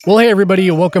Well, hey,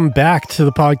 everybody, welcome back to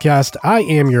the podcast. I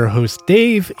am your host,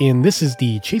 Dave, and this is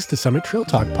the Chase to Summit Trail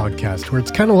Talk podcast, where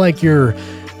it's kind of like you're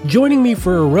joining me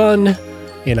for a run,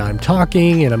 and I'm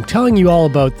talking, and I'm telling you all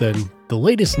about the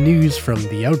latest news from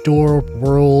the outdoor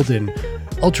world and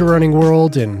ultra running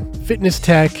world and fitness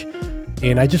tech,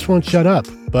 and I just won't shut up.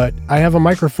 But I have a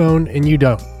microphone, and you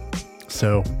don't,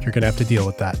 so you're going to have to deal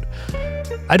with that.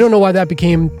 I don't know why that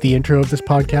became the intro of this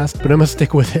podcast, but I'm going to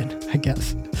stick with it, I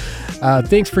guess.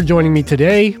 Thanks for joining me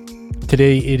today.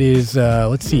 Today it is,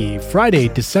 Friday,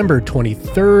 December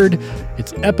 23rd.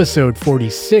 It's episode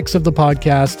 46 of the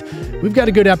podcast. We've got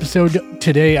a good episode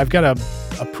today. I've got a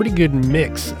pretty good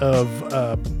mix of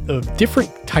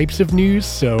different types of news.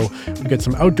 So we've got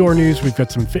some outdoor news, we've got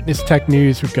some fitness tech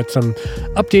news, we've got some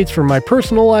updates from my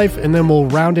personal life, and then we'll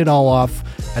round it all off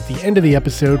at the end of the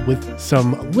episode with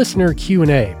some listener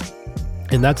Q&A.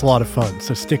 And that's a lot of fun,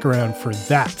 so stick around for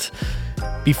that.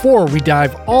 Before we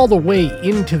dive all the way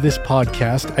into this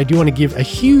podcast, I do want to give a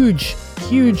huge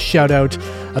shout out,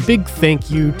 a big thank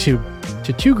you to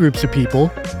two groups of people.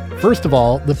 First of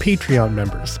all, the Patreon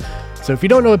members. So if you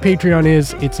don't know what Patreon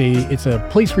is, it's a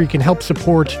place where you can help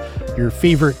support your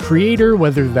favorite creator,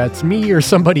 whether that's me or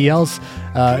somebody else.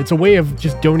 It's a way of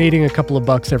just donating a couple of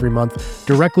bucks every month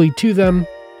directly to them.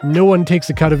 No one takes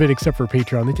a cut of it except for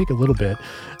Patreon. They take a little bit,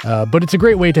 but it's a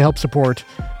great way to help support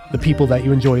the people that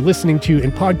you enjoy listening to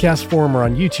in podcast form or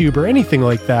on YouTube or anything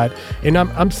like that. And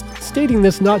I'm stating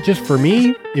this not just for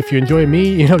me. If you enjoy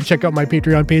me, check out my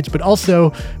Patreon page, but also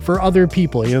for other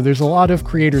people. There's a lot of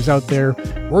creators out there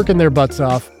working their butts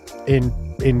off in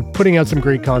putting out some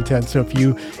great content. So if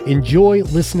you enjoy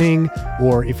listening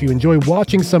or if you enjoy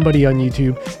watching somebody on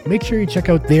YouTube, make sure you check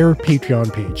out their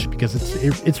Patreon page because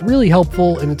it's really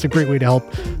helpful and it's a great way to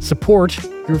help support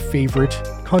your favorite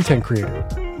content creator.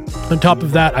 On top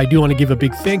of that, I do want to give a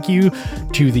big thank you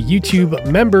to the YouTube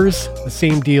members. The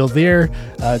same deal there.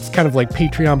 It's kind of like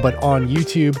Patreon, but on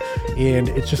YouTube. And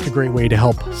it's just a great way to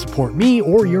help support me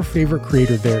or your favorite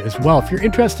creator there as well. If you're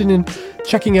interested in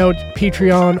checking out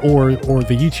Patreon or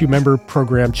the YouTube member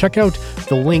program, check out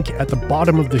the link at the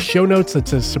bottom of the show notes that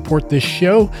says support this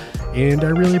show. And I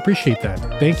really appreciate that.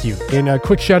 Thank you. And a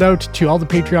quick shout out to all the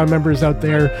Patreon members out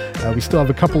there. We still have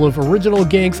a couple of original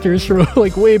gangsters from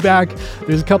way back.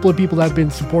 There's a couple of people that have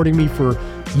been supporting me for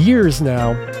years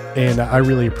now, and I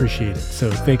really appreciate it.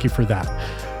 So thank you for that.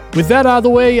 With that out of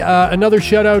the way, another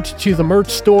shout out to the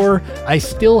merch store. I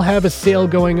still have a sale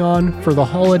going on for the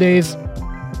holidays.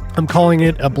 I'm calling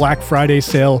it a Black Friday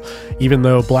sale, even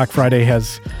though Black Friday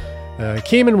has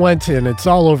came and went and it's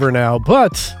all over now,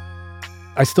 but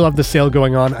I still have the sale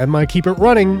going on. I might keep it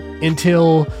running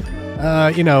until,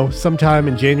 sometime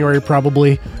in January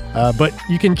probably, but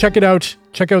you can check it out.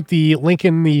 Check out the link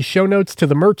in the show notes to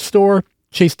the merch store,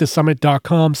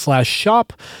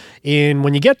 chasetosummit.com/shop. And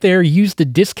when you get there, use the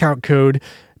discount code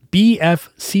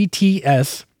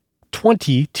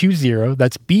BFCTS2020.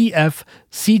 That's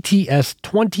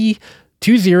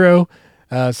BFCTS2020.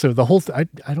 So the whole, I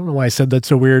don't know why I said that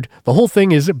so weird. The whole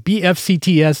thing is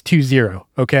BFCTS20,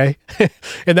 okay?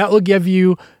 And that will give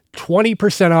you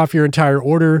 20% off your entire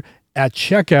order at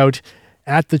checkout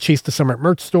at the Chase to Summit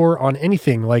merch store on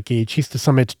anything like a Chase to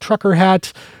Summit trucker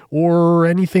hat or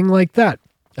anything like that.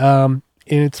 And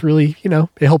it's really, it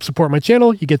helps support my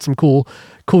channel. You get some cool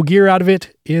gear out of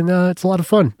it, and it's a lot of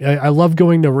fun. I love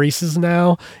going to races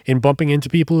now and bumping into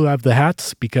people who have the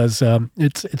hats because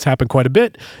it's happened quite a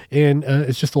bit, and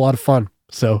it's just a lot of fun.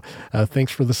 So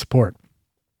thanks for the support.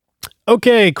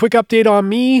 Okay, quick update on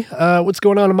me. What's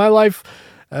going on in my life?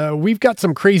 We've got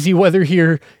some crazy weather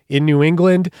here in New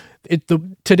England.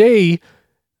 Today,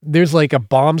 there's like a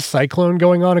bomb cyclone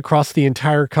going on across the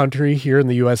entire country here in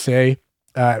the USA.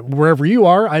 Wherever you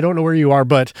are, I don't know where you are,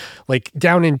 but like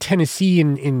down in Tennessee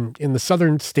in the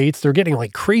southern states, they're getting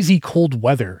like crazy cold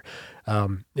weather.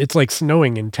 It's like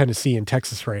snowing in Tennessee and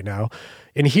Texas right now.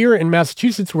 And here in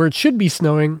Massachusetts, where it should be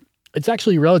snowing, it's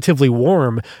actually relatively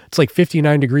warm. It's like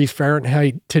 59 degrees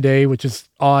Fahrenheit today, which is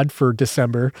odd for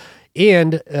December.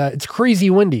 And it's crazy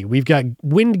windy. We've got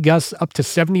wind gusts up to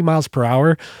 70 miles per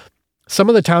hour. Some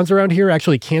of the towns around here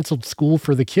actually canceled school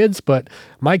for the kids, but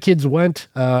my kids went.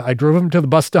 I drove them to the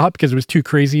bus stop because it was too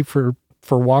crazy for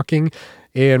walking.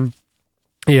 And,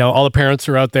 all the parents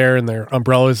are out there and their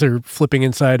umbrellas are flipping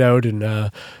inside out.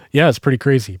 And it's pretty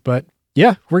crazy. But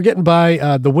yeah, we're getting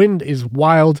by. The wind is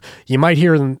wild. You might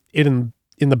hear it in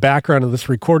the background of this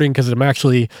recording because I'm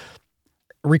actually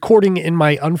recording in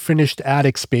my unfinished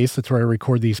attic space. That's where I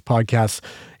record these podcasts.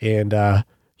 And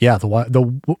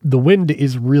the wind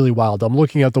is really wild. I'm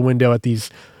looking out the window at these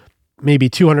maybe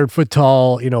 200 foot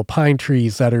tall, pine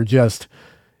trees that are just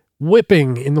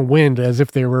whipping in the wind as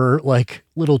if they were like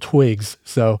little twigs.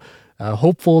 So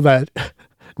hopeful that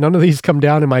none of these come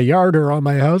down in my yard or on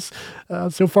my house.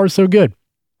 So far, so good.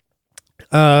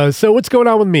 So what's going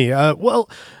on with me? Well,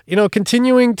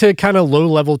 continuing to kind of low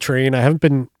level train. I haven't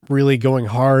been really going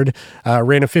hard.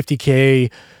 Ran a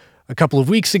 50K a couple of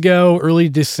weeks ago, early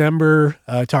December.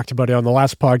 I talked about it on the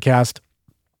last podcast.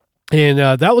 And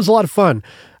that was a lot of fun.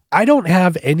 I don't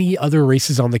have any other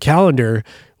races on the calendar,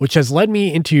 which has led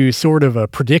me into sort of a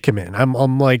predicament.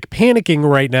 I'm like panicking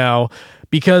right now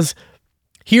because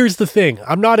here's the thing.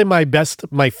 I'm not in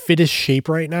my fittest shape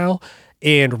right now.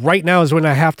 And right now is when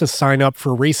I have to sign up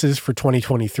for races for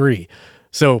 2023.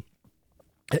 So,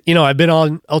 I've been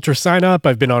on Ultra Sign Up.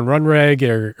 I've been on RunReg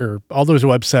or all those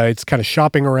websites, kind of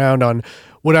shopping around on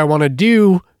what I want to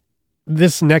do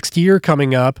this next year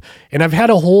coming up. And I've had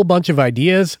a whole bunch of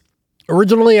ideas.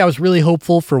 Originally, I was really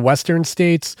hopeful for Western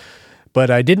states, but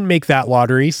I didn't make that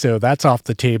lottery, so that's off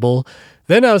the table.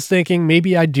 Then I was thinking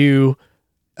maybe I'd do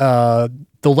the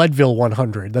Leadville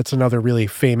 100. That's another really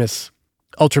famous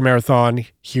ultramarathon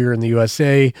here in the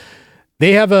USA.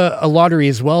 They have a lottery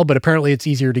as well, but apparently it's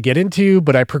easier to get into,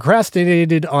 but I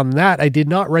procrastinated on that. I did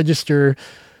not register,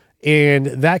 and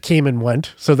that came and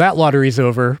went. So that lottery's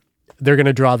over. They're going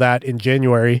to draw that in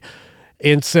January.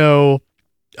 And so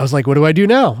I was like, what do I do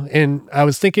now? And I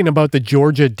was thinking about the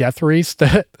Georgia Death Race.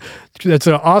 That's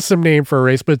an awesome name for a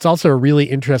race, but it's also a really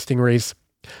interesting race.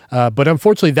 But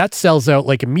unfortunately, that sells out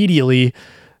like immediately.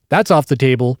 That's off the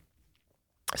table.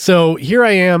 So here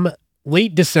I am,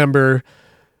 late December.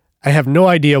 I have no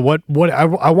idea what I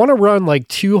want to run like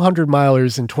 200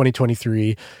 milers in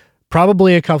 2023,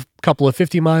 probably a couple of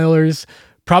 50 milers,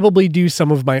 probably do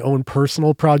some of my own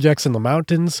personal projects in the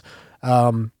mountains.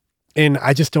 And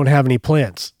I just don't have any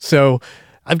plans. So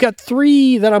I've got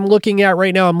 3 that I'm looking at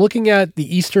right now. I'm looking at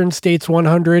the Eastern States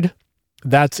 100.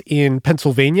 That's in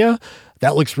Pennsylvania.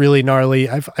 That looks really gnarly.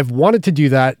 I've wanted to do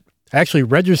that. I actually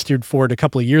registered for it a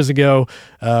couple of years ago,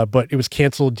 but it was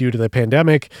canceled due to the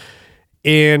pandemic.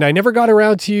 And I never got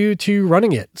around to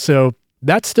running it. So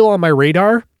that's still on my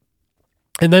radar.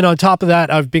 And then on top of that,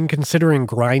 I've been considering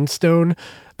Grindstone.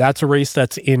 That's a race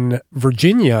that's in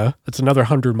Virginia. That's another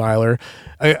 100-miler.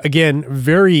 Again,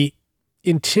 very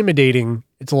intimidating.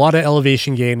 It's a lot of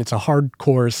elevation gain. It's a hard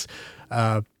course,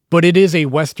 but it is a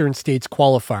Western States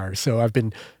qualifier. So I've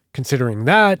been considering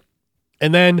that.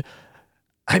 And then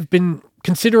I've been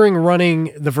considering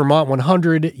running the Vermont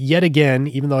 100 yet again,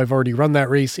 even though I've already run that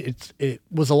race. It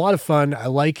was a lot of fun. I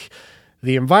like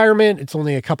the environment. It's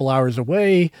only a couple hours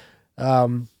away.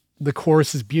 The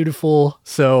course is beautiful.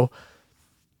 So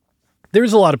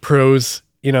there's a lot of pros,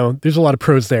 there's a lot of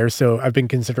pros there. So I've been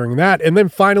considering that. And then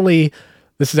finally,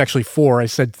 this is actually 4. I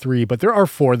said 3, but there are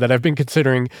 4 that I've been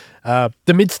considering.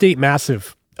 The Mid-State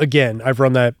Massive. Again, I've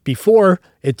run that before.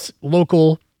 It's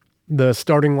local. The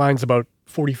starting line's about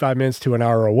 45 minutes to an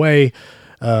hour away.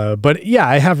 But yeah,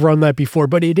 I have run that before,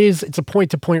 but it's a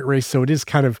point-to-point race. So it is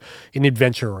kind of an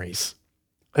adventure race.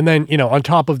 And then, on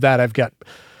top of that, I've got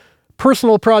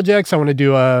personal projects. I want to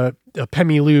do a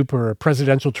Pemi Loop or a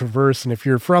Presidential Traverse. And if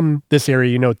you're from this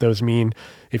area, you know what those mean.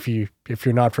 If you're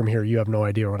not from here, you have no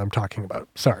idea what I'm talking about.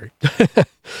 Sorry.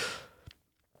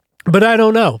 But I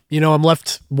don't know. I'm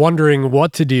left wondering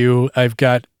what to do. I've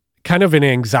got kind of an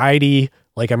anxiety,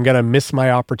 like I'm going to miss my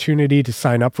opportunity to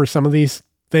sign up for some of these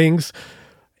things.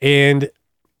 And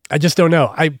I just don't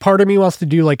know. Part of me wants to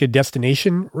do like a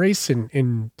destination race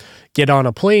and get on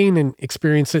a plane and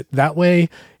experience it that way.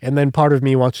 And then part of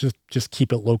me wants to just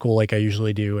keep it local like I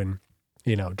usually do and,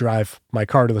 drive my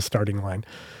car to the starting line.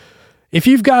 If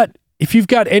you've got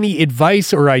any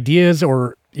advice or ideas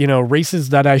or, races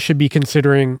that I should be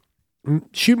considering,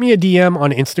 shoot me a DM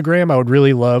on Instagram. I would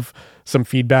really love some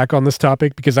feedback on this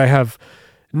topic because I have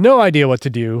no idea what to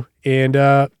do. And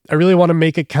I really want to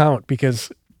make it count because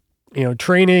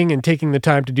training and taking the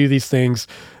time to do these things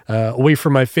away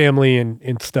from my family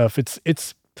and stuff,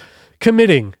 it's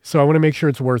committing. So I want to make sure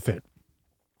it's worth it.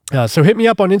 So hit me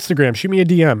up on Instagram, shoot me a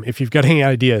DM if you've got any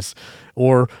ideas,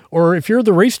 or if you're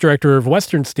the race director of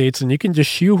Western States and you can just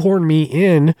shoehorn me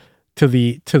in to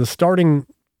the starting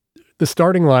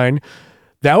line,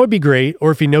 that would be great.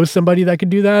 Or if you know somebody that could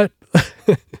do that,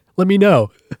 let me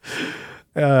know.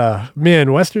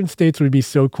 Man, Western States would be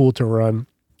so cool to run.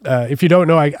 If you don't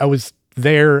know, I was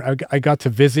there. I got to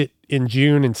visit in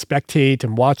June and spectate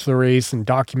and watch the race and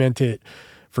document it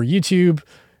for YouTube.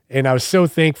 And I was so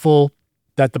thankful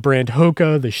that the brand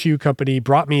Hoka, the shoe company,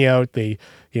 brought me out. They,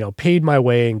 paid my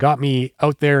way and got me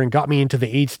out there and got me into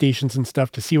the aid stations and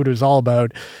stuff to see what it was all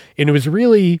about. And it was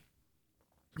really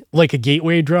like a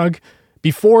gateway drug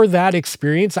before that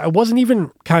experience, it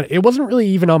wasn't really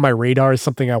even on my radar as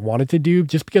something I wanted to do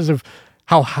just because of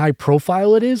how high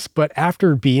profile it is. But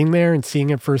after being there and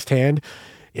seeing it firsthand,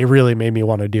 it really made me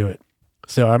want to do it.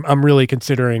 So I'm really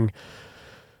considering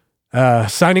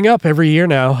signing up every year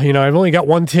now. I've only got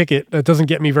one ticket. That doesn't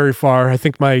get me very far. I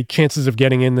think my chances of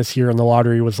getting in this year in the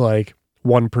lottery was like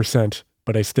 1%,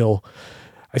 but I still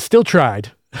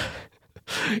tried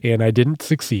and I didn't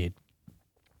succeed.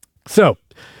 So,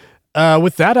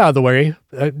 with that out of the way,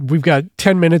 we've got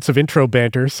 10 minutes of intro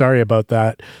banter. Sorry about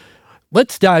that.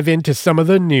 Let's dive into some of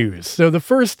the news. So the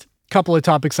first couple of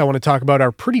topics I want to talk about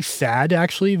are pretty sad,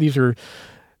 actually.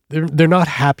 They're not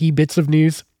happy bits of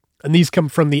news, and these come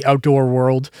from the outdoor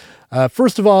world.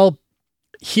 First of all,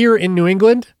 here in New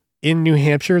England, in New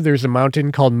Hampshire, there's a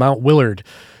mountain called Mount Willard.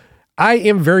 I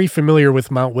am very familiar with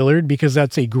Mount Willard because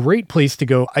that's a great place to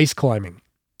go ice climbing.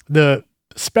 The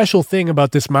special thing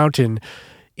about this mountain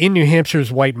in New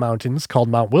Hampshire's White Mountains, called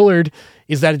Mount Willard,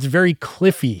 is that it's very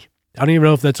cliffy. I don't even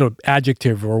know if that's an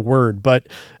adjective or a word, but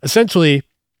essentially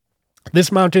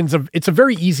this mountain's it's a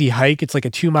very easy hike. It's like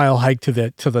a 2-mile hike to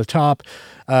the top.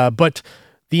 But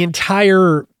the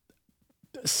entire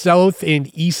south and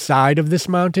east side of this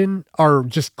mountain are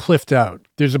just cliffed out.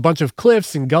 There's a bunch of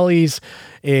cliffs and gullies,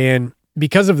 and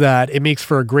because of that, it makes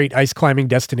for a great ice climbing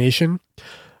destination.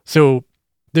 So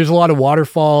there's a lot of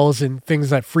waterfalls and things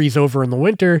that freeze over in the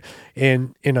winter,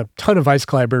 and a ton of ice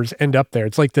climbers end up there.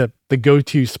 It's like the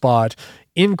go-to spot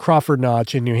in Crawford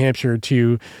Notch in New Hampshire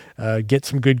to get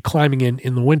some good climbing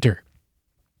in the winter.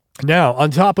 Now, on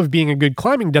top of being a good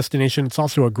climbing destination, it's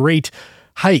also a great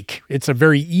hike. It's a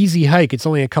very easy hike. It's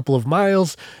only a couple of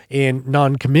miles and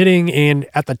non-committing. And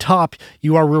at the top,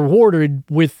 you are rewarded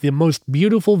with the most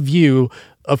beautiful view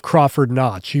of Crawford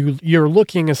Notch. You're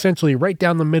looking essentially right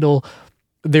down the middle.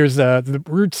 There's the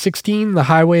Route 16, the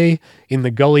highway in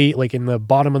the gully, like in the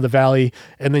bottom of the valley.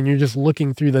 And then you're just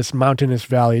looking through this mountainous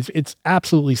valley. It's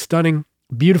absolutely stunning,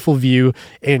 beautiful view.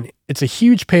 And it's a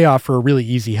huge payoff for a really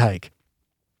easy hike.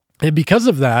 And because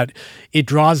of that, it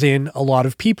draws in a lot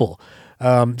of people.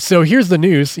 So here's the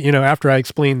news, after I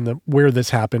explain where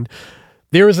this happened.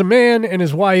 There was a man and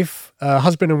his wife,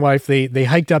 husband and wife, they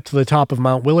hiked up to the top of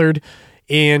Mount Willard,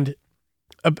 and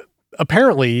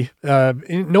apparently,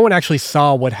 no one actually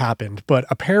saw what happened, but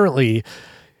apparently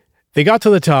they got to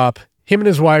the top. Him and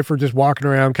his wife were just walking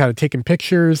around kind of taking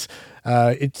pictures.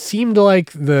 It seemed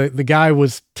like the guy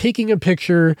was taking a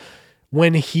picture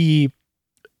when he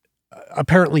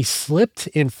apparently slipped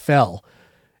and fell.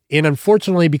 And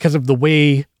unfortunately, because of the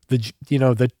way the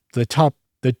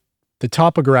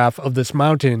topograph of this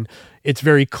mountain, it's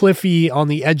very cliffy on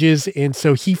the edges. And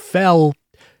so he fell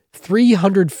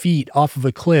 300 feet off of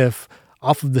a cliff,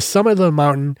 off of the summit of the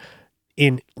mountain,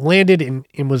 and landed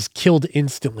and was killed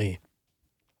instantly.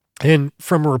 And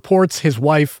from reports, his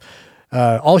wife,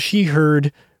 all she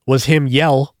heard was him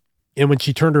yell. And when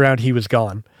she turned around, he was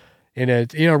gone. And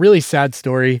a really sad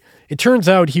story. It turns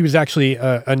out he was actually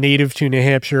a native to New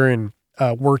Hampshire and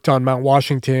worked on Mount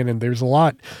Washington. And there's a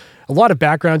lot of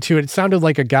background to it. It sounded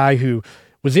like a guy who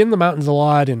was in the mountains a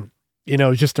lot, and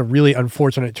just a really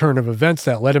unfortunate turn of events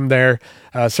that led him there.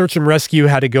 Search and rescue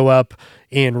had to go up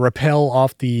and rappel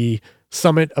off the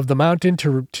summit of the mountain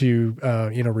to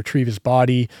retrieve his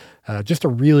body. Just a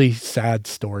really sad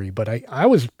story. But I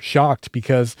was shocked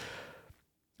because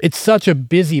it's such a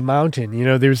busy mountain.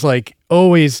 There's like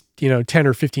always, 10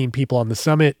 or 15 people on the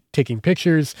summit taking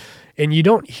pictures, and you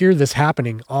don't hear this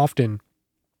happening often.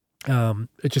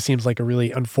 It just seems like a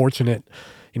really unfortunate,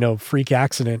 freak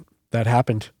accident that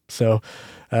happened. So,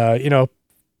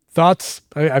 thoughts,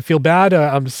 I feel bad.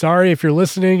 I'm sorry if you're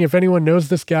listening, if anyone knows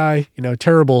this guy,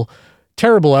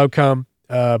 terrible outcome,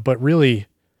 but really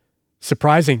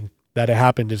surprising that it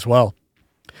happened as well.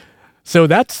 So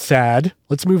that's sad.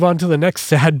 Let's move on to the next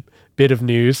sad bit of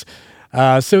news.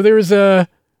 So there was a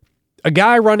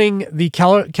guy running the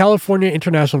California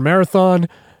International Marathon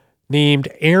named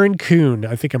Aaron Kuhn.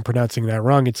 I think I'm pronouncing that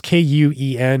wrong. It's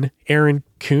Kuen, Aaron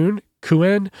Kuhn.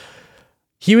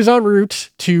 He was en route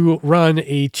to run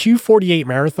a 2:48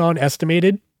 marathon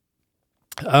estimated.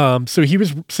 So he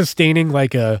was sustaining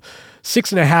like a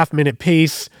 6.5 minute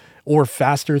pace or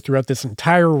faster throughout this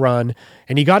entire run.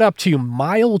 And he got up to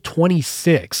mile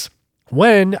 26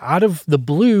 when, out of the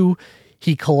blue,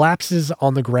 he collapses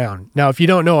on the ground. Now, if you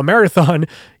don't know, a marathon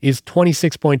is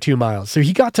 26.2 miles. So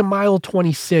he got to mile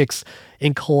 26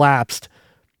 and collapsed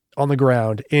on the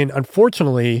ground. And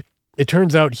unfortunately, it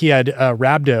turns out he had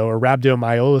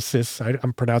rhabdomyolysis.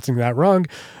 I'm pronouncing that wrong.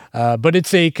 But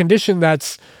it's a condition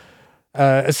that's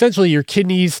essentially your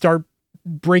kidneys start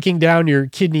breaking down, your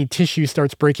kidney tissue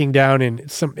starts breaking down, and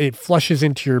it flushes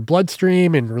into your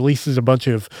bloodstream and releases a bunch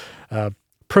of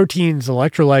proteins,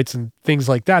 electrolytes, and things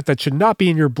like that should not be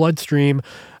in your bloodstream.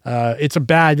 It's a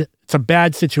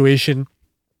bad situation.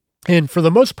 And for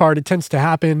the most part, it tends to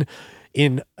happen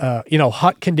in,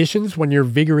 hot conditions when you're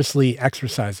vigorously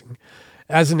exercising.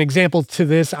 As an example to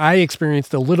this, I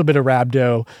experienced a little bit of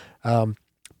rhabdo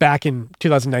back in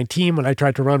 2019 when I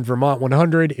tried to run Vermont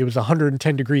 100. It was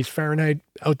 110 degrees Fahrenheit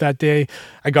out that day.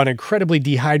 I got incredibly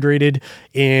dehydrated,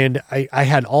 and I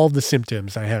had all the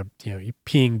symptoms. I had,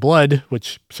 peeing blood,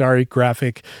 which, sorry,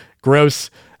 graphic, gross.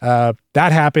 That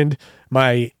happened.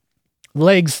 My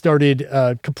legs started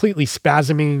completely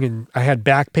spasming, and I had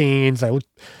back pains.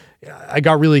 I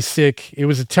got really sick. It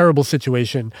was a terrible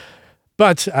situation.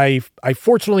 But I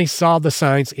fortunately saw the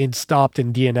signs and stopped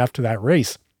and DNF'd to that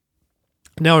race.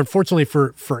 Now, unfortunately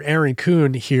for Aaron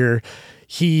Kuhn here,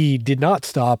 he did not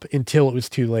stop until it was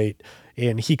too late,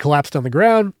 and he collapsed on the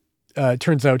ground. It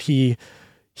turns out he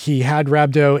had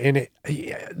rhabdo, and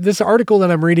this article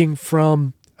that I'm reading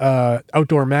from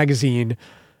Outdoor Magazine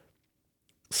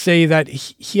say that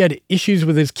he had issues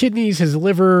with his kidneys, his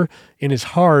liver, and his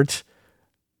heart.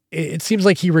 It seems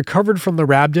like he recovered from the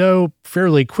rhabdo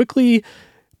fairly quickly,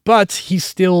 but he's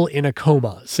still in a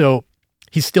coma. So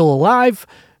he's still alive,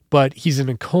 but he's in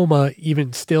a coma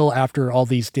even still after all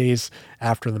these days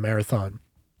after the marathon.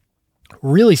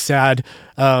 Really sad.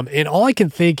 And all I can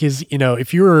think is,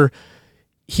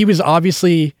 he was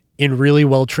obviously in really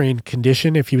well-trained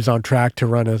condition if he was on track to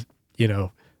run a,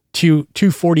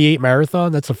 2:48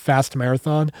 marathon. That's a fast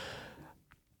marathon.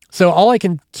 So all I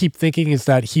can keep thinking is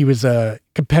that he was a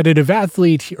competitive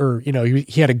athlete, or,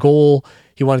 he had a goal.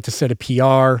 He wanted to set a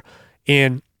PR.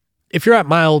 And if you're at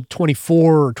mile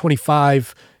 24 or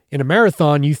 25 in a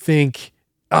marathon, you think,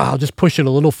 I'll just push it a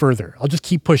little further. I'll just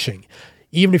keep pushing.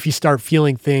 Even if you start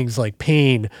feeling things like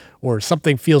pain or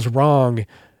something feels wrong,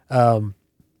 at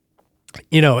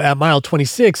mile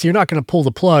 26, you're not going to pull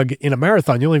the plug in a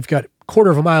marathon. You only have got a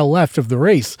quarter of a mile left of the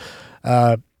race.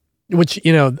 Which,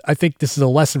 I think this is a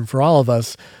lesson for all of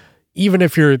us. Even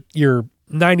if you're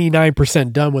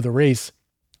 99% done with a race,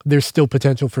 there's still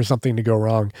potential for something to go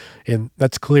wrong. And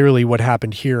that's clearly what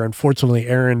happened here. Unfortunately,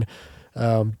 Aaron,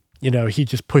 he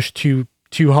just pushed too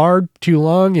hard, too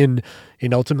long, and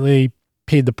ultimately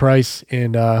paid the price.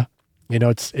 And,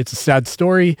 it's a sad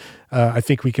story. I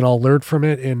think we can all learn from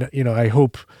it. And, I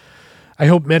hope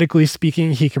medically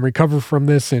speaking, he can recover from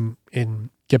this and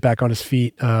get back on his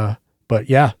feet. But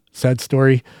yeah, sad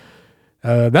story.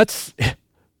 That's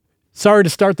sorry to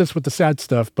start this with the sad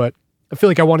stuff, but I feel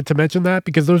like I wanted to mention that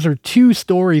because those are two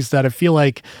stories that I feel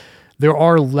like there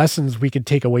are lessons we could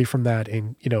take away from that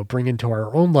and, bring into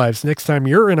our own lives. Next time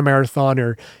you're in a marathon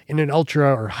or in an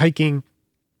ultra or hiking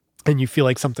and you feel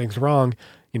like something's wrong,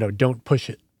 don't push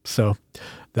it. So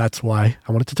that's why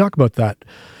I wanted to talk about that.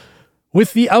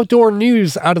 With the outdoor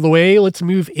news out of the way, let's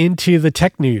move into the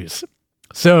tech news.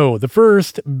 So the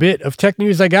first bit of tech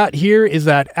news I got here is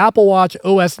that Apple Watch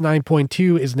OS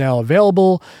 9.2 is now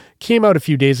available. Came out a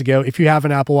few days ago. If you have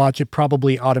an Apple Watch, it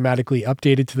probably automatically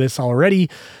updated to this already.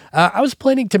 I was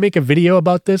planning to make a video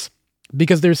about this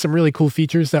because there's some really cool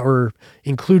features that were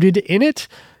included in it.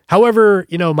 However,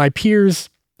 my peers,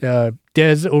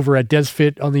 Des over at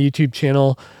DesFit on the YouTube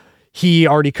channel, he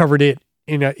already covered it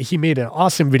and he made an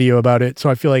awesome video about it. So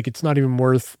I feel like it's not even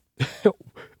worth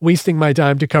wasting my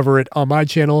time to cover it on my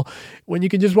channel when you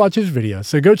can just watch his video.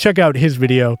 So go check out his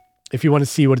video if you want to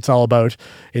see what it's all about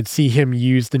and see him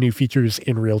use the new features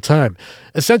in real time.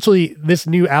 Essentially, this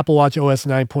new Apple Watch OS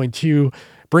 9.2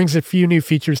 brings a few new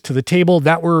features to the table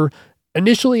that were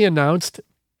initially announced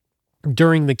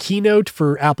during the keynote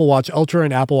for Apple Watch Ultra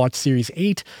and Apple Watch Series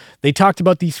 8. They talked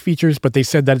about these features, but they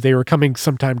said that they were coming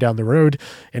sometime down the road,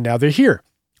 and now they're here.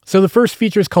 So the first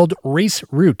feature is called Race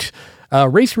Route.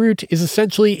 Race Route is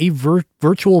essentially a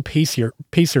virtual pacer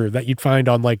that you'd find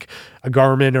on like a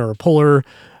Garmin or a Polar.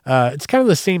 It's kind of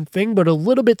the same thing, but a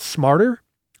little bit smarter.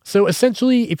 So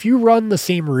essentially, if you run the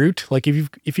same route, like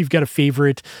if you've got a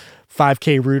favorite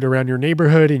 5K route around your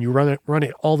neighborhood and you run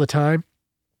it all the time,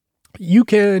 you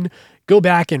can go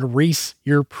back and race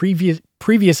your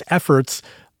previous efforts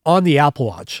on the Apple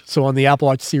Watch. So on the Apple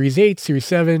Watch Series 8, Series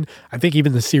 7, I think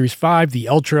even the Series 5, the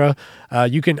Ultra,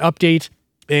 you can update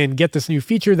and get this new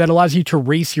feature that allows you to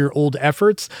race your old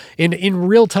efforts. And in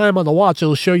real time on the watch,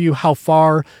 it'll show you how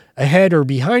far ahead or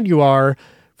behind you are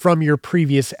from your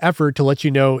previous effort to let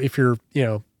you know if you're,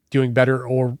 doing better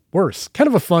or worse. Kind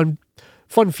of a fun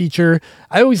feature.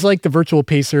 I always like the virtual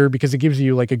pacer because it gives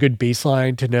you like a good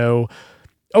baseline to know,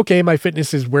 okay, my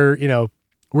fitness is where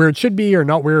it should be or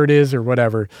not where it is or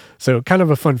whatever. So kind of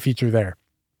a fun feature there.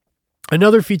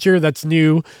 Another feature that's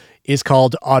new is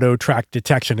called auto track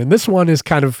detection. And this one's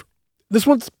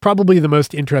probably the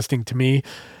most interesting to me.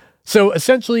 So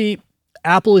essentially,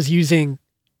 Apple is using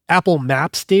Apple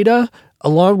Maps data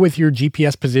along with your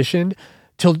GPS position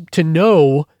to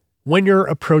know when you're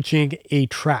approaching a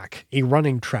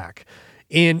running track.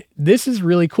 And this is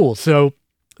really cool. So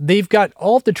they've got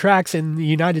all of the tracks in the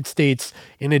United States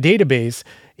in a database.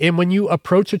 And when you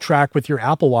approach a track with your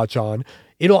Apple Watch on,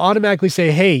 it'll automatically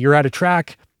say, hey, you're at a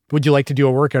track. Would you like to do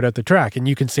a workout at the track? And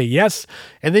you can say yes.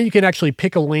 And then you can actually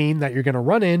pick a lane that you're going to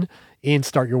run in and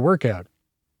start your workout.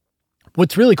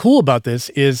 What's really cool about this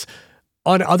is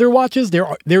on other watches,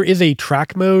 there is a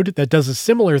track mode that does a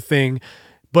similar thing.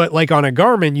 But like on a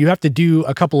Garmin, you have to do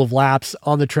a couple of laps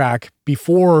on the track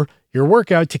before your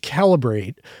workout to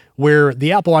calibrate, where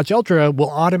the Apple Watch Ultra will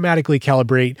automatically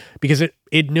calibrate because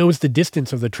it knows the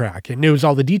distance of the track. It knows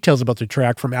all the details about the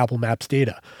track from Apple Maps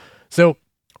data. So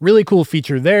really cool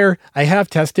feature there. I have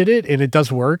tested it and it does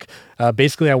work.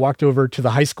 Basically, I walked over to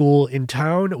the high school in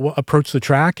town, approached the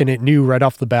track, and it knew right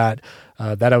off the bat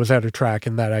that I was at a track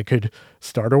and that I could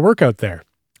start a workout there.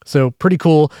 So pretty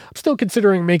cool. I'm still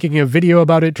considering making a video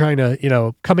about it, trying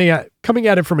to, coming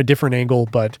at it from a different angle,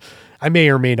 but I may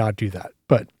or may not do that.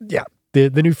 But yeah,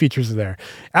 the new features are there.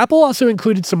 Apple also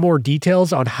included some more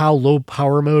details on how low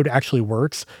power mode actually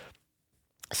works.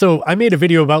 So I made a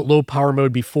video about low power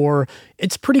mode before.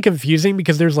 It's pretty confusing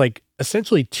because there's like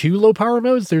essentially two low power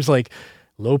modes. There's like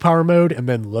low power mode and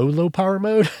then low power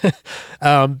mode.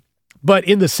 But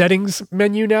in the settings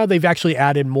menu now, they've actually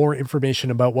added more information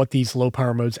about what these low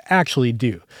power modes actually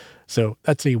do. So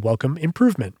that's a welcome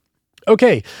improvement.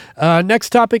 Okay, next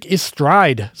topic is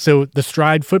Stride. So the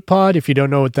Stride FootPod, if you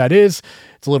don't know what that is,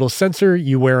 it's a little sensor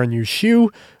you wear on your shoe.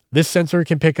 This sensor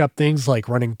can pick up things like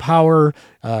running power,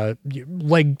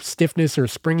 leg stiffness or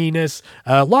springiness,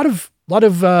 a lot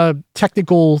of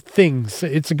technical things.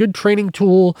 It's a good training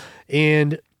tool,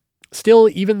 and still,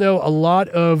 even though a lot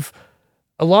of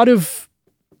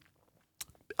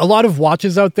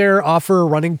watches out there offer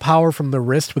running power from the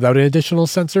wrist without an additional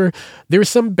sensor, there's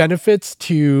some benefits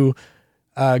to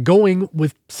going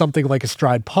with something like a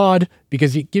Stride Pod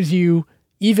because it gives you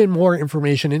even more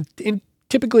information. And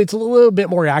typically it's a little bit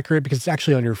more accurate because it's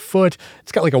actually on your foot.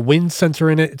 It's got like a wind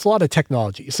sensor in it. It's a lot of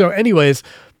technology. So anyways,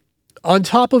 on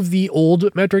top of the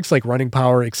old metrics like running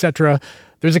power, etc.,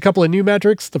 there's a couple of new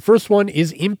metrics. The first one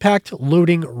is impact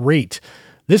loading rate.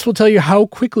 This will tell you how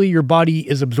quickly your body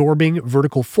is absorbing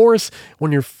vertical force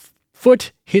when your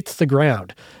foot hits the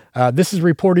ground. This is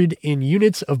reported in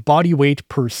units of body weight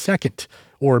per second,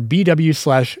 or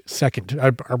BW/second.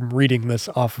 I'm reading this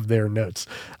off of their notes.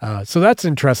 So that's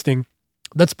interesting.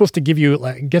 That's supposed to give you,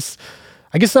 I guess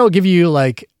that'll give you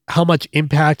like how much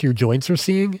impact your joints are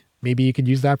seeing. Maybe you could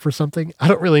use that for something. I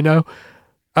don't really know.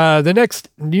 The next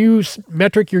new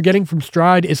metric you're getting from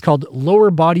Stride is called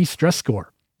lower body stress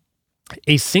score.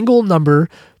 A single number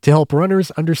to help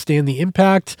runners understand the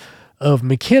impact of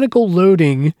mechanical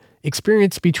loading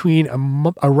experienced between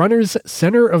a runner's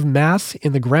center of mass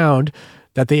in the ground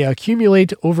that they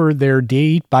accumulate over their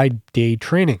day-by-day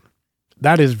training.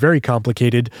 That is very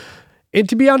complicated. And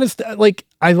to be honest,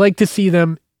 I like to see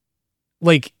them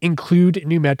include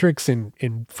new metrics in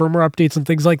firmware updates and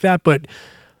things like that, but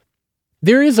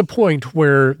there is a point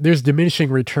where there's diminishing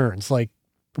returns. Like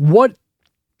what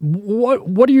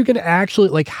are you going to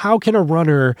actually, how can a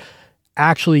runner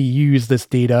actually use this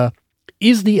data?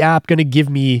 Is the app going to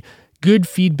give me good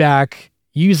feedback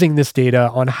using this data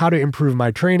on how to improve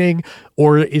my training?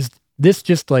 Or is this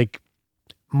just like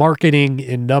marketing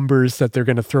and numbers that they're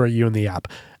going to throw at you in the app?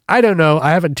 I don't know.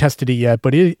 I haven't tested it yet,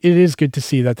 but it is good to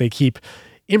see that they keep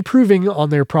improving on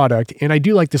their product. And I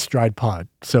do like the Stride Pod.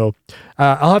 So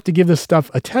I'll have to give this stuff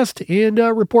a test and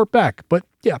report back. But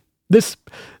yeah,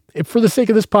 for the sake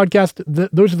of this podcast,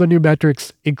 those are the new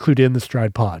metrics included in the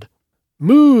Stride Pod.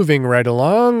 Moving right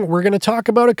along, we're going to talk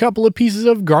about a couple of pieces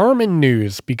of Garmin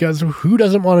news, because who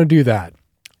doesn't want to do that?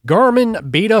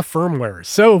 Garmin beta firmware.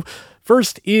 So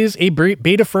first is a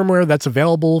beta firmware that's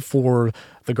available for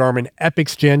the Garmin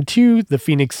Epix Gen 2, the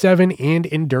Fenix 7, and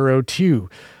Enduro 2.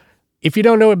 If you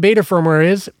don't know what beta firmware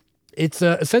is, it's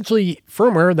essentially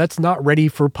firmware that's not ready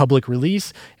for public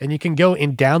release, and you can go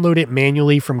and download it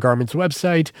manually from Garmin's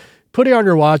website, put it on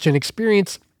your watch, and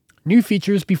experience new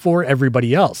features before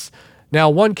everybody else. Now,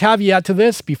 one caveat to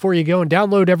this, before you go and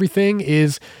download everything,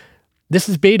 is this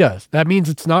is beta. That means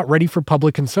it's not ready for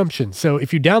public consumption. So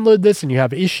if you download this and you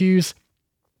have issues,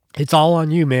 it's all on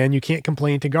you, man. You can't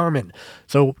complain to Garmin.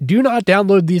 So do not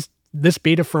download this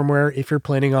beta firmware if you're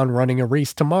planning on running a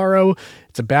race tomorrow.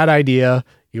 It's a bad idea.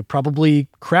 You'll probably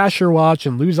crash your watch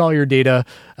and lose all your data.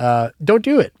 Don't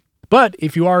do it. But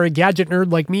if you are a gadget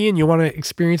nerd like me and you want to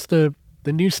experience the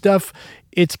new stuff,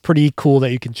 it's pretty cool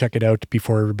that you can check it out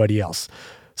before everybody else.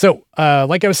 So,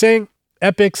 like I was saying,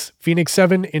 Epix, Fenix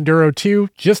 7, Enduro 2,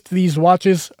 just these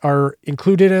watches are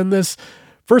included in this.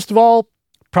 First of all,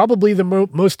 probably the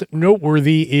most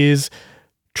noteworthy is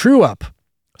TrueUp.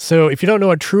 So if you don't know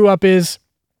what TrueUp is,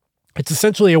 it's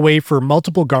essentially a way for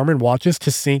multiple Garmin watches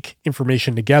to sync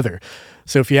information together.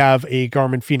 So if you have a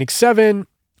Garmin Fenix 7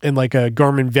 and like a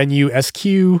Garmin Venue SQ,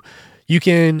 you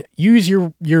can use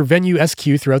your Venue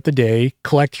SQ throughout the day,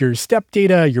 collect your step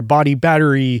data, your body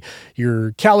battery,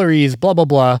 your calories, blah, blah,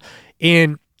 blah.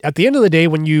 And at the end of the day,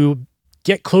 when you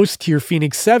get close to your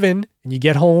Fenix 7 and you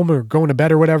get home or going to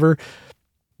bed or whatever,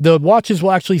 the watches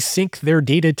will actually sync their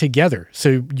data together.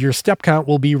 So your step count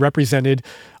will be represented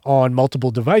on multiple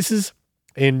devices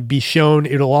and be shown.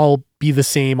 It'll all be the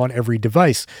same on every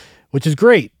device, which is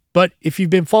great. But if you've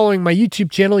been following my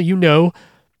YouTube channel, you know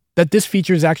that this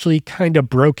feature is actually kind of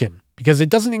broken because it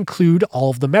doesn't include all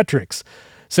of the metrics.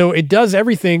 So it does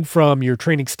everything from your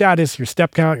training status, your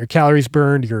step count, your calories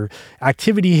burned, your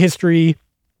activity history,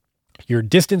 your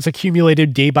distance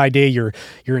accumulated day by day, your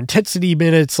intensity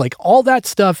minutes, like all that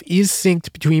stuff is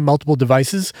synced between multiple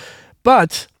devices.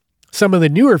 But some of the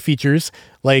newer features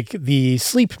like the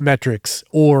sleep metrics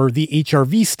or the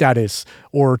HRV status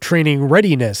or training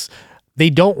readiness, they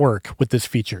don't work with this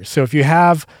feature. So if you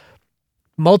have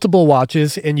multiple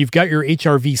watches and you've got your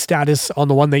HRV status on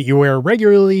the one that you wear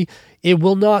regularly, it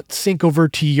will not sync over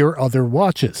to your other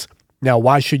watches. Now,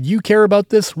 why should you care about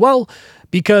this? Well,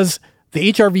 because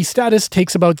the HRV status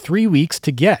takes about 3 weeks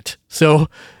to get. So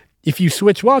if you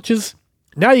switch watches,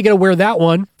 now you got to wear that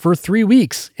one for 3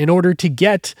 weeks in order to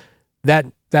get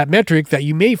that metric that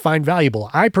you may find valuable.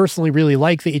 I personally really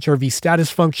like the HRV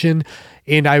status function,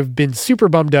 and I've been super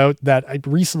bummed out that I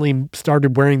recently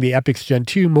started wearing the Epix Gen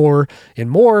 2 more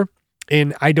and more,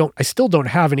 and I still don't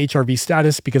have an HRV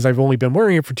status because I've only been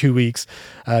wearing it for 2 weeks,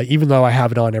 even though I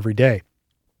have it on every day.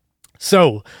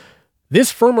 So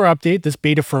this firmware update, this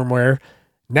beta firmware,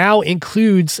 now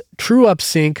includes TrueUp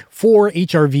Sync for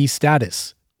HRV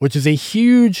status, which is a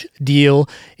huge deal.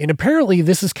 And apparently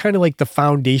this is kind of like the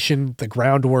foundation, the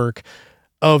groundwork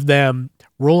of them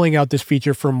rolling out this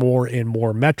feature for more and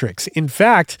more metrics. In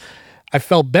fact, I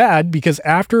felt bad because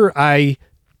after I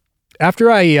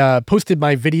posted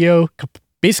my video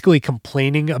basically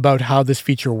complaining about how this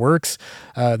feature works,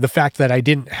 the fact that I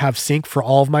didn't have sync for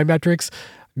all of my metrics,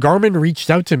 Garmin reached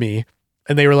out to me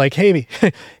and they were like, hey,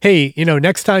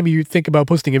 next time you think about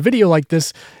posting a video like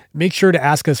this, make sure to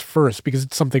ask us first because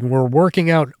it's something we're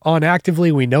working out on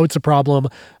actively. We know it's a problem.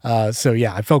 So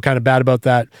yeah, I felt kind of bad about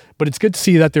that, but it's good to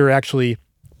see that they're actually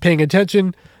paying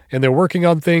attention and they're working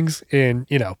on things. And,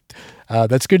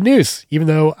 that's good news, even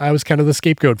though I was kind of the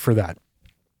scapegoat for that.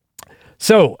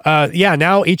 So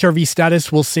now HRV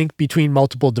status will sync between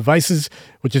multiple devices,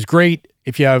 which is great.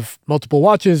 If you have multiple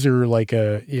watches or like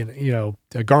a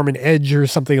Garmin Edge or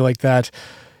something like that,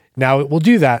 now it will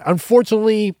do that.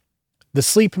 Unfortunately, the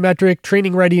sleep metric,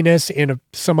 training readiness, and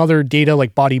some other data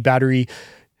like body battery,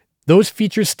 those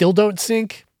features still don't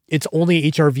sync. It's only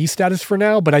HRV status for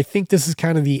now, but I think this is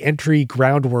kind of the entry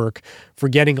groundwork for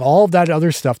getting all of that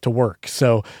other stuff to work.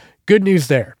 So good news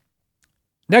there.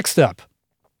 Next up.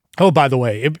 Oh, by the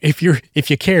way, if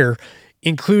you care,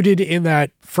 included in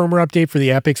that firmware update for the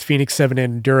Epix, Fenix 7,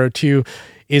 and Enduro 2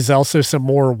 is also some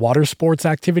more water sports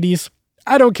activities.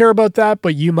 I don't care about that,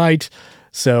 but you might.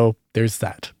 So there's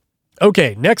that.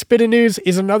 Okay, next bit of news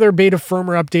is another beta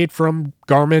firmware update from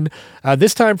Garmin,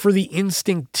 this time for the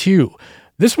Instinct 2.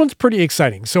 This one's pretty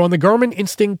exciting. So on the Garmin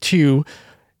Instinct 2,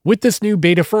 with this new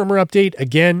beta firmware update,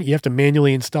 again, you have to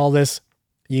manually install this.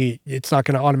 It's not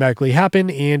going to automatically happen,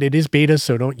 and it is beta,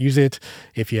 so don't use it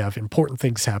if you have important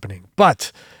things happening.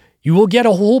 But you will get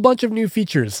a whole bunch of new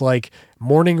features like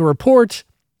morning report,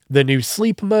 the new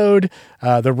sleep mode,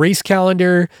 the race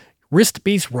calendar,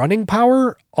 wrist-based running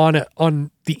power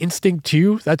on the Instinct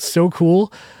 2. That's so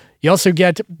cool. You also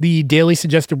get the daily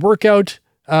suggested workout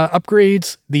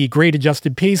upgrades, the grade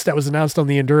adjusted pace that was announced on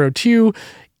the Enduro 2,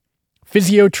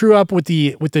 Physio TrueUp with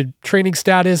the training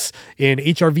status and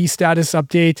HRV status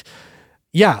update.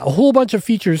 Yeah, a whole bunch of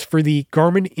features for the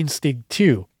Garmin Instinct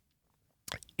 2.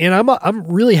 And I'm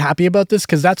really happy about this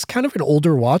because that's kind of an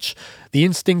older watch. The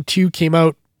Instinct 2 came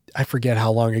out, I forget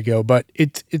how long ago, but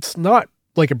it's not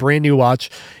like a brand new watch.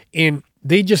 And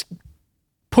they just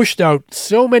pushed out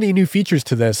so many new features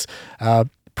to this.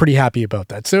 Pretty happy about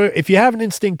that. So if you have an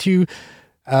Instinct 2,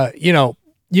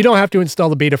 you don't have to install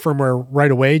the beta firmware right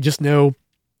away. Just know,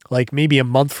 like maybe a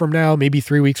month from now, maybe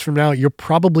 3 weeks from now, you'll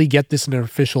probably get this in an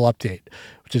official update,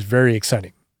 which is very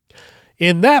exciting.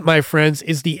 And that, my friends,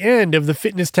 is the end of the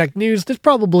fitness tech news. There's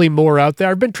probably more out there.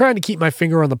 I've been trying to keep my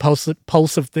finger on the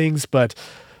pulse of things, but,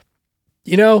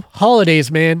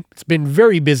 holidays, man, it's been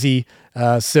very busy.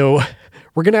 So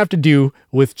we're going to have to do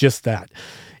with just that.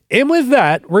 And with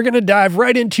that, we're going to dive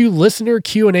right into listener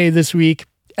Q&A this week,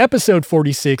 episode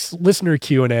 46, listener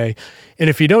Q&A. And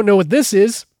if you don't know what this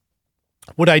is,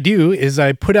 what I do is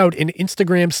I put out an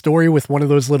Instagram story with one of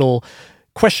those little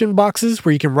question boxes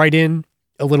where you can write in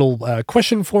a little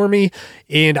question for me,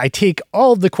 and I take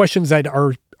all of the questions that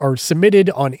are submitted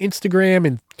on Instagram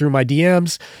and through my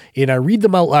DMs, and I read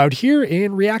them out loud here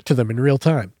and react to them in real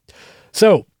time.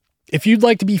 So if you'd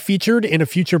like to be featured in a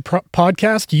future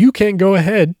podcast, you can go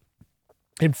ahead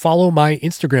and follow my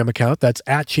Instagram account. That's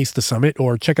at Chase the Summit,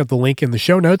 or check out the link in the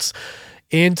show notes,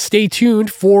 and stay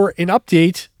tuned for an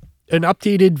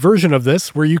updated version of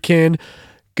this where you can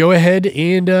go ahead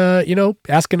and,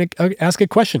 ask a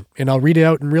question, and I'll read it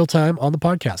out in real time on the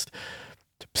podcast.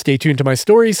 Stay tuned to my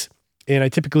stories, and I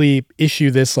typically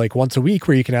issue this like once a week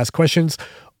where you can ask questions.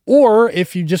 Or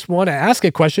if you just want to ask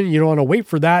a question, you don't want to wait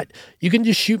for that, you can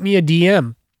just shoot me a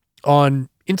DM on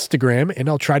Instagram, and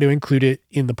I'll try to include it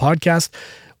in the podcast.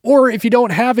 Or if you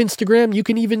don't have Instagram, you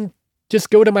can even just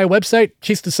go to my website,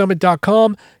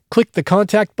 chasethesummit.com, click the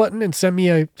contact button, and send me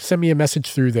a message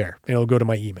through there, and it'll go to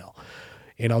my email.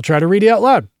 And I'll try to read it out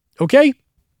loud. Okay?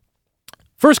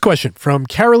 First question from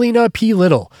Carolina P.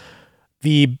 Little.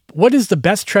 What is the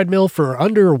best treadmill for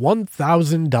under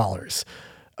 $1,000?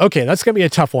 Okay, that's going to be a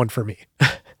tough one for me.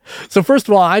 So first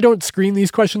of all, I don't screen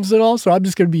these questions at all, so I'm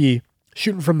just going to be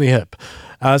shooting from the hip.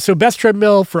 So best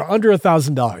treadmill for under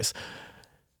 $1,000.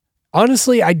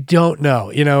 Honestly, I don't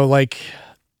know.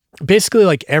 Basically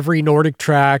like every Nordic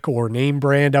Track or name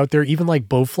brand out there, even like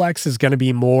Bowflex, is going to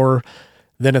be more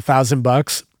than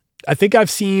 $1,000. I think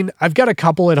I've got a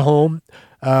couple at home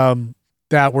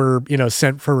that were,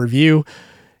 sent for review,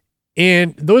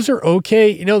 and those are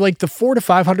okay. Like the $400 to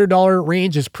 $500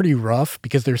 range is pretty rough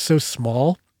because they're so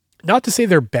small. Not to say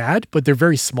they're bad, but they're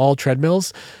very small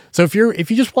treadmills. So if you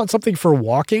just want something for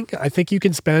walking, I think you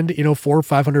can spend, $400 or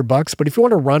 $500. But if you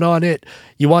want to run on it,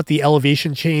 you want the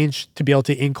elevation change to be able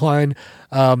to incline.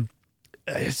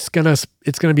 It's gonna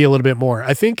be a little bit more.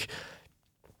 I think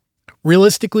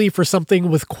realistically, for something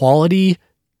with quality,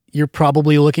 you're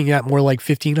probably looking at more like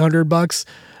 $1,500.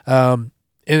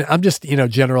 And I'm just,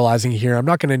 generalizing here. I'm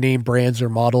not going to name brands or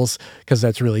models because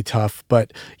that's really tough.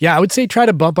 But yeah, I would say try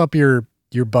to bump up your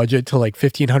budget to like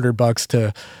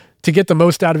 $1,500 to get the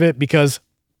most out of it, because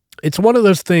it's one of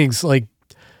those things like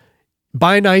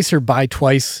buy nice or buy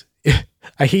twice.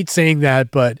 I hate saying that,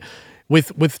 but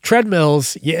with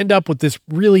treadmills, you end up with this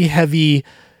really heavy,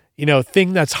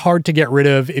 thing that's hard to get rid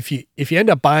of. If you end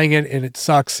up buying it and it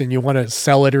sucks and you want to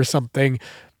sell it or something,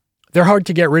 they're hard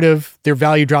to get rid of. Their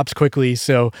value drops quickly.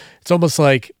 So it's almost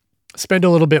like spend a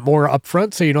little bit more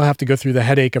upfront so you don't have to go through the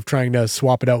headache of trying to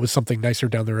swap it out with something nicer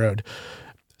down the road.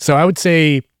 So I would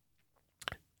say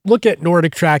look at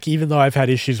Nordic Track, even though I've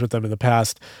had issues with them in the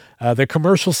past. The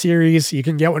commercial series, you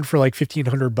can get one for like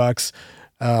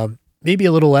 $1,500, maybe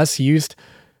a little less used.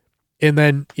 And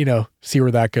then, see where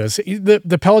that goes.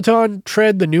 The Peloton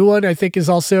tread, the new one, I think is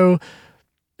also,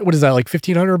 what is that, like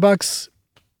 $1,500?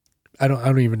 I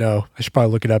don't even know. I should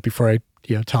probably look it up before I,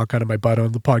 talk out of my butt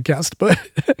on the podcast, but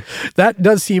that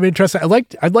does seem interesting.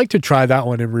 I'd like to try that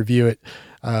one and review it.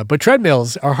 But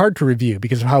treadmills are hard to review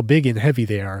because of how big and heavy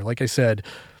they are. Like I said,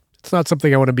 it's not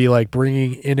something I want to be like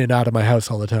bringing in and out of my house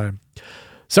all the time.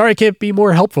 Sorry, I can't be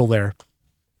more helpful there.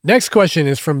 Next question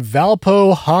is from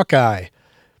Valpo Hawkeye.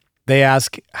 They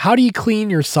ask, how do you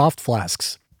clean your soft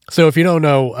flasks? So if you don't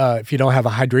know, if you don't have a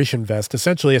hydration vest,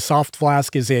 essentially a soft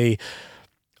flask is a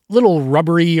little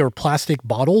rubbery or plastic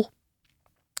bottle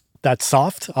that's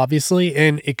soft, obviously,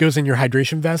 and it goes in your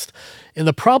hydration vest. And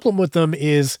the problem with them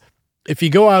is if you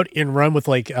go out and run with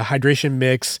like a hydration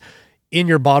mix in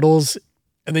your bottles,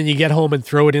 and then you get home and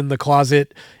throw it in the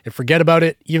closet and forget about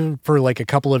it, even for like a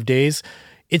couple of days,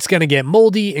 it's going to get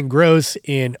moldy and gross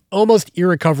and almost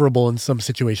irrecoverable in some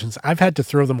situations. I've had to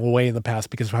throw them away in the past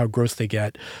because of how gross they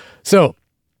get. So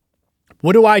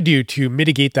what do I do to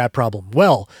mitigate that problem?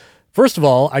 Well, first of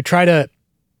all, I try to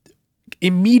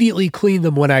immediately clean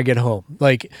them when I get home.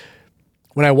 Like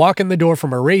when I walk in the door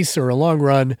from a race or a long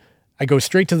run, I go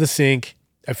straight to the sink.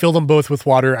 I fill them both with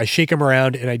water. I shake them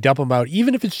around and I dump them out,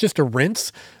 even if it's just a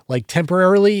rinse, like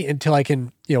temporarily until I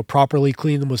can, properly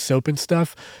clean them with soap and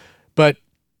stuff. But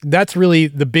that's really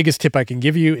the biggest tip I can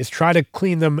give you, is try to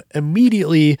clean them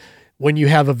immediately when you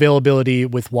have availability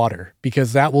with water,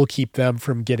 because that will keep them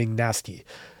from getting nasty.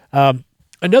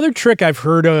 Another trick I've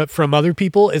heard from other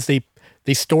people is they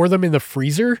store them in the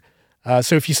freezer.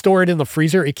 So if you store it in the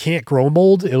freezer, it can't grow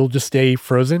mold. It'll just stay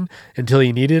frozen until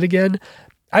you need it again.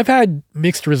 I've had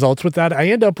mixed results with that. I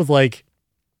end up with like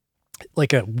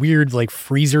a weird like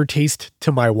freezer taste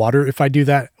to my water if I do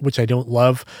that, which I don't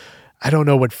love. I don't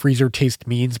know what freezer taste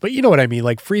means, but you know what I mean?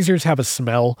 Like freezers have a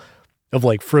smell of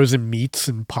like frozen meats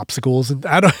and popsicles and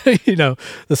I don't,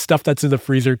 the stuff that's in the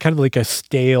freezer, kind of like a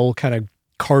stale kind of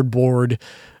cardboard.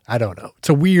 I don't know. It's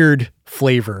a weird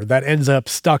flavor that ends up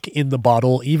stuck in the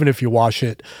bottle, even if you wash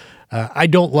it. I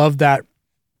don't love that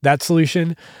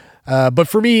solution. But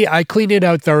for me, I clean it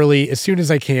out thoroughly as soon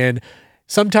as I can.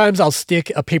 Sometimes I'll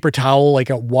stick a paper towel, like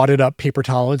a wadded up paper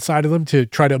towel inside of them to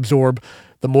try to absorb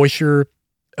the moisture.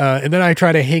 And then I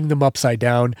try to hang them upside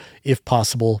down if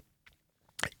possible.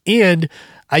 And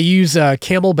I use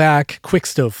Camelback quick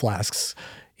stove flasks.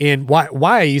 And why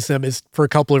I use them is for a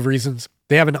couple of reasons.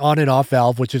 They have an on and off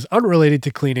valve, which is unrelated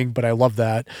to cleaning, but I love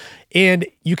that. And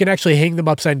you can actually hang them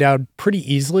upside down pretty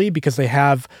easily because they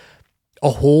have a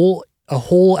hole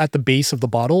at the base of the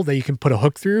bottle that you can put a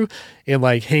hook through and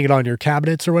like hang it on your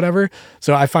cabinets or whatever.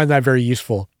 So I find that very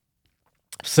useful.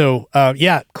 So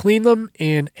clean them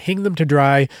and hang them to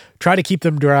dry. Try to keep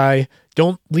them dry.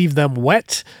 Don't leave them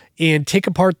wet and take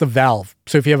apart the valve.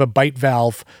 So if you have a bite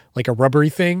valve, like a rubbery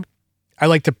thing, I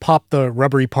like to pop the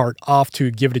rubbery part off to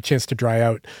give it a chance to dry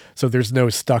out so there's no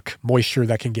stuck moisture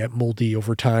that can get moldy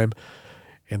over time.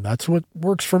 And that's what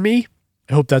works for me.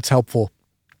 I hope that's helpful.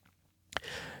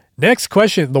 Next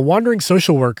question, the wandering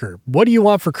social worker. What do you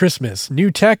want for Christmas?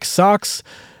 New tech, socks?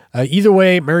 Either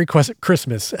way, Merry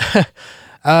Christmas.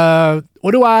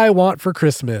 What do I want for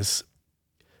Christmas?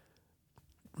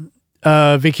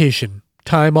 Vacation,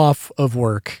 time off of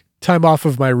work, time off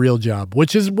of my real job,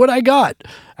 which is what I got.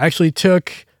 I actually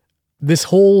took this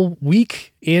whole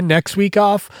week and next week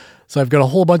off. So I've got a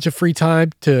whole bunch of free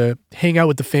time to hang out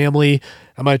with the family.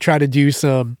 I'm going to try to do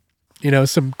some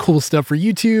cool stuff for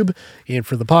YouTube and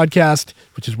for the podcast,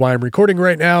 which is why I'm recording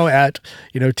right now at,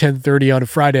 10:30 on a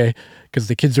Friday because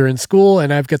the kids are in school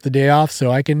and I've got the day off.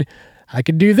 So I can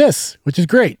do this, which is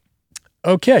great.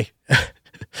 Okay.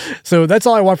 So that's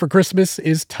all I want for Christmas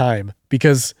is time,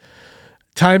 because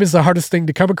time is the hardest thing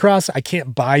to come across. I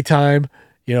can't buy time.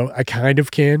 I kind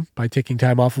of can by taking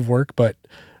time off of work, but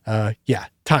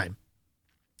time.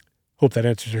 Hope that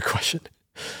answers your question.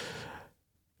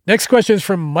 Next question is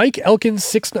from Mike Elkins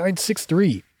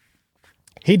 6963.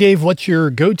 Hey Dave, what's your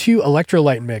go-to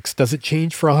electrolyte mix? Does it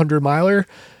change for a 100-miler?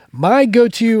 My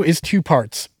go-to is 2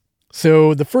 parts.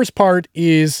 So the first part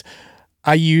is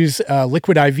I use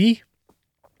Liquid IV.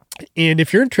 And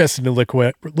if you're interested in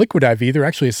Liquid IV, they're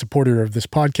actually a supporter of this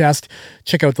podcast.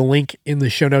 Check out the link in the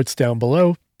show notes down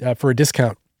below for a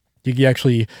discount. You can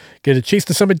actually get a Chase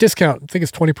to Summit discount. I think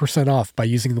it's 20% off by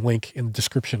using the link in the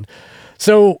description.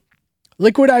 So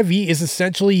Liquid IV is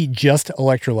essentially just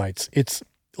electrolytes. It's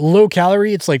low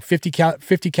calorie. It's like 50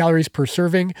 calories per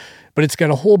serving, but it's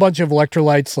got a whole bunch of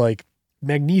electrolytes like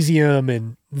magnesium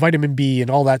and vitamin B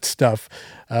and all that stuff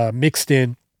mixed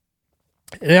in.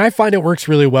 And I find it works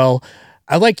really well.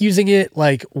 I like using it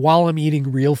like while I'm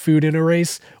eating real food in a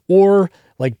race, or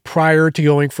like prior to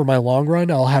going for my long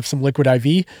run, I'll have some Liquid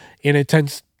IV and it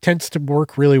tends to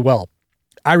work really well.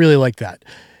 I really like that.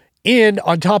 And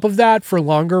on top of that, for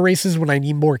longer races, when I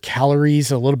need more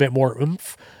calories, a little bit more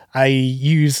oomph, I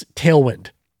use Tailwind.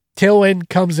 Tailwind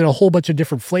comes in a whole bunch of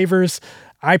different flavors.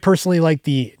 I personally like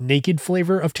the naked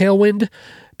flavor of Tailwind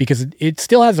because it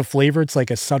still has a flavor. It's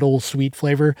like a subtle sweet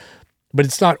flavor, but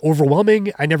it's not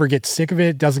overwhelming. I never get sick of it.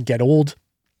 It doesn't get old.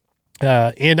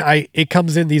 It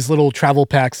comes in these little travel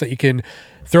packs that you can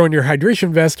throw in your hydration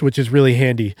vest, which is really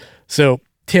handy. So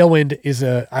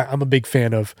Tailwind I'm a big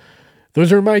fan of.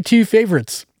 Those are my 2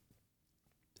 favorites.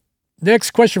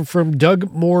 Next question from Doug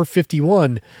Moore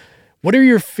 51. What are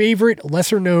your favorite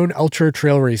lesser known ultra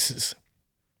trail races?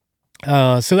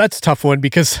 So that's a tough one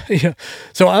because,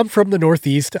 so I'm from the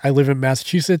Northeast. I live in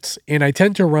Massachusetts and I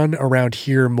tend to run around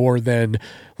here more than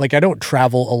I don't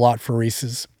travel a lot for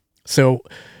races. So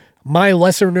my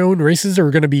lesser known races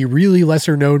are going to be really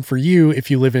lesser known for you if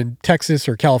you live in Texas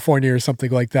or California or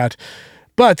something like that.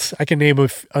 But I can name a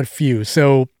few.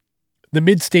 So the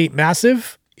Mid-State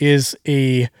Massive is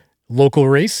a local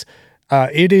race.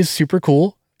 It is super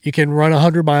cool. You can run a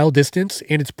 100-mile distance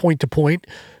and it's point to point.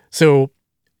 So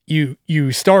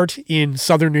you start in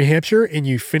southern New Hampshire and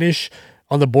you finish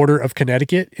on the border of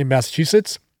Connecticut in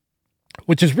Massachusetts,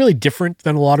 which is really different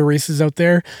than a lot of races out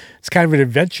there. It's kind of an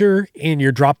adventure and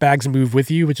your drop bags move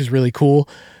with you, which is really cool.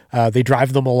 They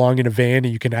drive them along in a van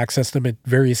and you can access them at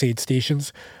various aid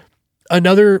stations.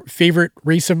 Another favorite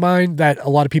race of mine that a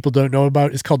lot of people don't know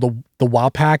about is called the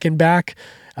WAPAC and Back.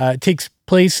 It takes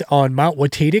place on Mount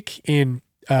Watatic in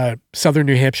southern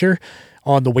New Hampshire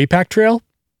on the Waypack Trail.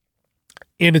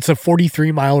 And it's a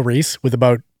 43-mile race with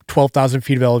about 12,000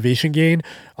 feet of elevation gain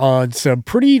on some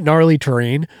pretty gnarly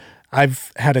terrain.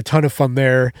 I've had a ton of fun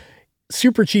there.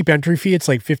 Super cheap entry fee. It's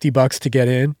like $50 to get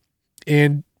in,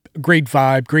 and great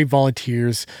vibe, great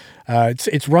volunteers.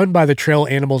 It's run by the Trail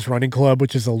Animals Running Club,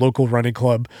 which is a local running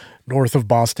club north of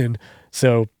Boston.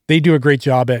 So they do a great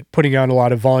job at putting out a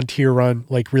lot of volunteer run,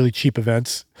 like really cheap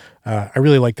events. I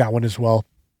really like that one as well.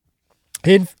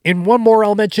 And one more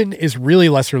I'll mention is really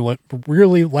lesser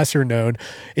known.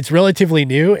 It's relatively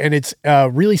new, and it's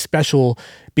really special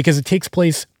because it takes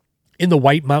place in the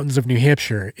White Mountains of New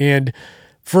Hampshire. And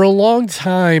for a long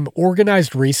time,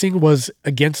 organized racing was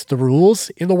against the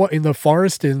rules in the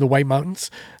forest in the White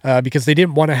Mountains because they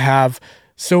didn't want to have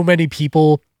so many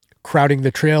people crowding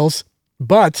the trails.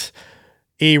 But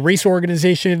a race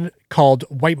organization called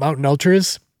White Mountain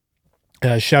Ultras,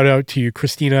 shout out to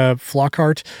Christina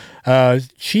Flockhart.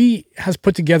 She has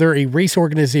put together a race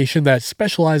organization that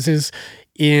specializes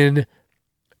in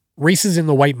races in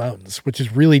the White Mountains, which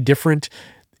is really different.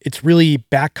 It's really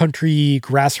backcountry,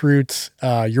 grassroots.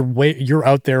 You're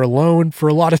out there alone for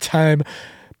a lot of time,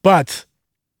 but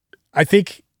I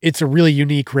think it's a really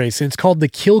unique race, and it's called the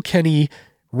Kilkenny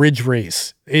Ridge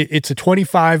Race. It's a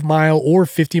 25-mile or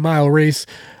 50-mile race.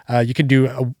 You can do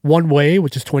a one-way,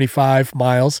 which is 25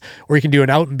 miles, or you can do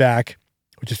an out and back,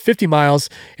 which is 50 miles,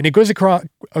 and it goes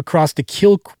across the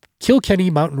Kilkenny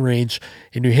mountain range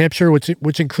in New Hampshire,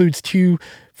 which includes two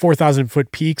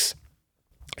 4,000-foot peaks.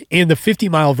 And the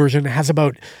 50-mile version has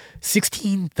about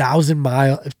 16,000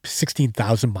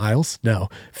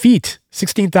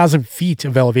 feet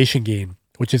of elevation gain,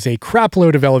 which is a crap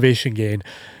load of elevation gain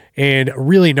and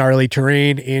really gnarly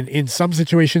terrain. And in some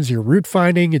situations, you're route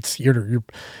finding.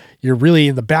 You're really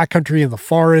in the backcountry in the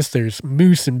forest. There's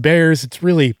moose and bears. It's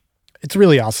really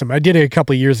awesome. I did it a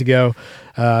couple of years ago.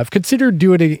 I've considered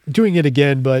doing it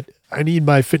again, but I need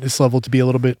my fitness level to be a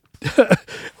little bit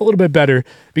better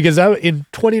because in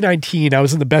 2019, I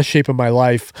was in the best shape of my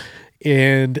life,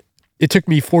 and it took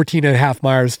me 14 and a half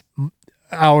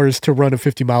hours to run a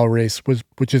 50-mile race,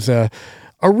 which is a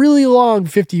really long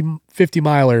 50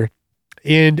 miler.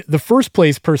 And the first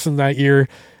place person that year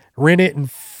ran it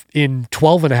in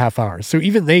 12 and a half hours. So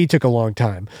even they took a long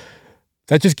time.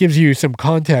 That just gives you some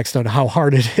context on how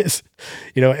hard it is.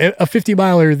 A 50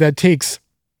 miler that takes,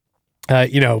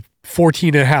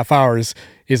 14 and a half hours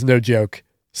is no joke.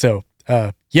 So,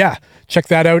 check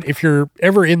that out. If you're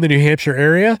ever in the New Hampshire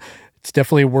area, it's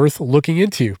definitely worth looking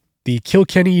into the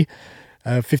Kilkenny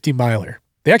 50 miler.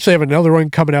 They actually have another one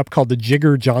coming up called the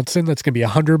Jigger Johnson. That's going to be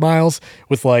 100 miles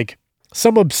with like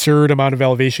some absurd amount of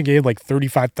elevation gain, like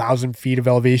 35,000 feet of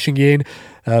elevation gain.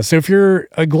 So if you're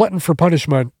a glutton for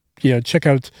punishment, check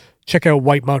out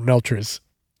White Mountain Ultras.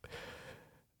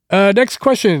 Next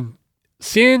question.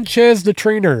 Sanchez the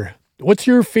Trainer. What's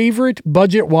your favorite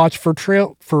budget watch for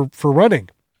running?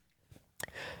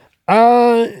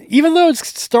 Even though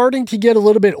it's starting to get a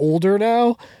little bit older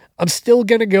now, I'm still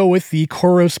going to go with the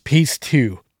Coros Pace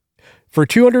 2. For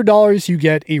 $200, you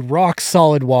get a rock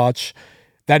solid watch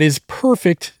that is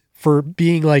perfect for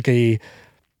being like a,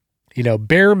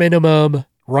 bare minimum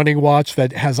running watch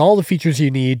that has all the features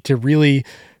you need to really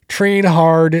train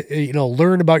hard,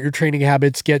 learn about your training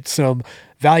habits, get some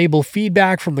valuable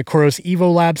feedback from the Coros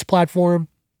Evo Labs platform.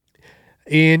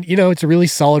 And, it's a really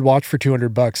solid watch for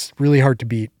 $200, really hard to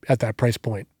beat at that price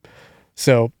point.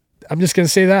 So I'm just going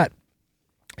to say that.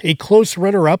 A close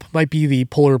runner-up might be the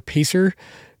Polar Pacer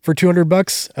for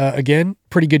 $200. Again,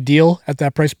 pretty good deal at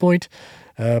that price point.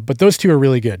 But those two are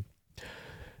really good.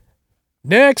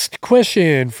 Next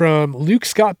question from Luke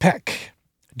Scott Peck.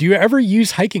 Do you ever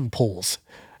use hiking poles?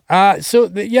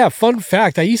 Fun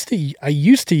fact. I used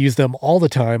to use them all the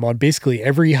time on basically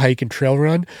every hike and trail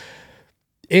run.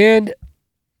 And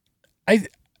I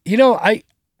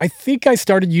think I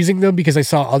started using them because I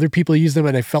saw other people use them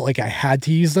and I felt like I had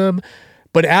to use them.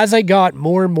 But as I got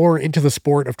more and more into the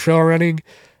sport of trail running,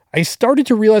 I started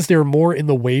to realize they were more in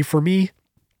the way for me.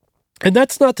 And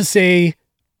that's not to say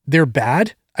they're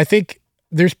bad. I think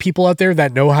there's people out there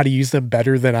that know how to use them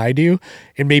better than I do.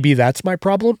 And maybe that's my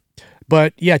problem.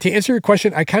 But yeah, to answer your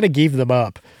question, I kind of gave them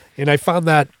up. And I found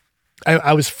that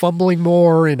I was fumbling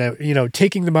more and,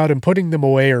 taking them out and putting them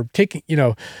away, or taking,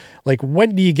 like,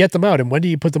 when do you get them out and when do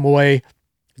you put them away?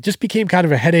 It just became kind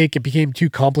of a headache. It became too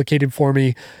complicated for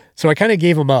me. So I kind of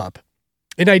gave them up.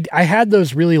 And I had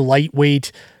those really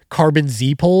lightweight Carbon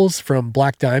Z poles from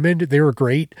Black Diamond. They were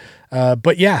great.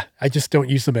 But yeah, I just don't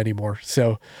use them anymore.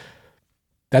 So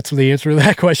that's the answer to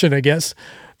that question, I guess.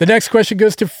 The next question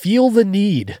goes to Feel the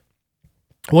Need.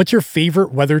 What's your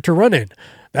favorite weather to run in?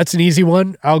 That's an easy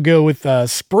one. I'll go with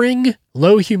spring,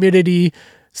 low humidity,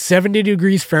 70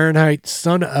 degrees Fahrenheit,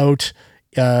 sun out.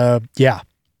 Yeah.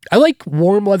 I like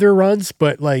warm weather runs,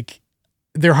 but like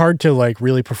they're hard to like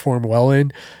really perform well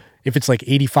in. If it's like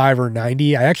 85 or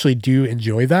 90, I actually do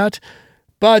enjoy that,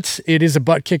 but it is a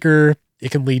butt kicker.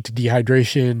 It can lead to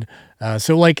dehydration.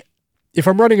 So like if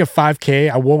I'm running a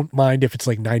 5K, I won't mind if it's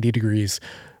like 90 degrees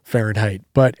Fahrenheit.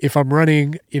 But if I'm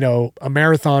running, a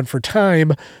marathon for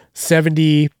time,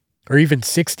 70 or even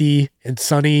 60 and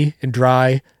sunny and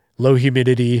dry, low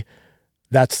humidity,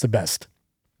 that's the best.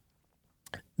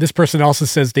 This person also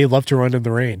says they love to run in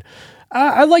the rain.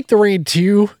 I like the rain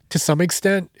too, to some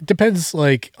extent. It depends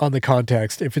like on the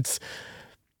context. If it's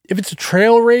a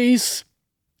trail race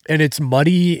and it's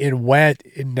muddy and wet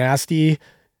and nasty,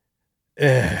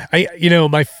 my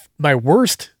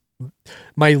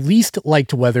least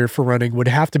liked weather for running would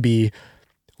have to be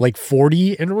like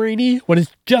 40 and rainy when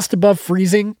it's just above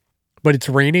freezing, but it's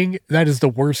raining. That is the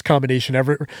worst combination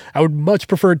ever. I would much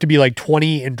prefer it to be like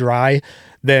 20 and dry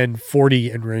than 40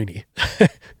 and rainy.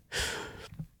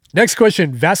 Next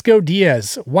question, Vasco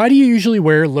Diaz. Why do you usually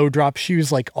wear low drop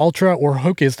shoes like Altra or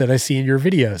Hokas that I see in your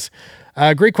videos?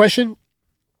 Great question.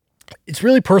 It's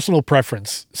really personal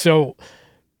preference. So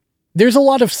there's a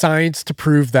lot of science to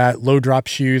prove that low drop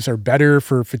shoes are better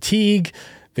for fatigue.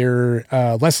 They're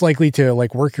less likely to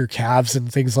like work your calves and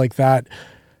things like that.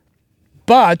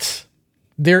 But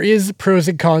there is pros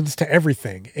and cons to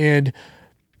everything. And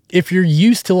if you're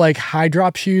used to like high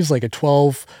drop shoes, like a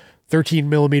 12, 13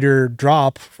 millimeter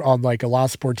drop on like a La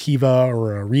Sportiva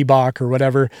or a Reebok or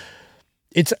whatever,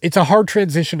 it's a hard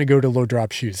transition to go to low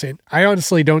drop shoes. And I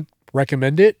honestly don't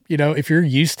recommend it. If you're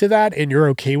used to that and you're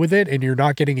okay with it and you're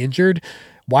not getting injured,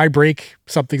 why break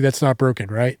something that's not broken,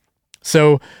 right?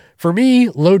 So for me,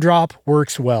 low drop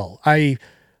works well. I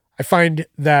find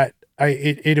that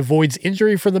it avoids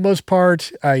injury for the most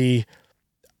part. I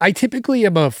typically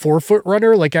am a 4-foot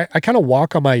runner. Like I kind of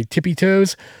walk on my tippy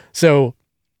toes. So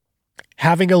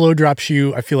having a low drop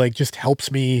shoe, I feel like just helps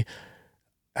me,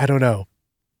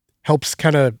 helps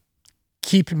kind of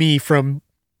keep me from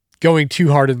going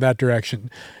too hard in that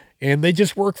direction. And they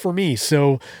just work for me.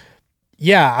 So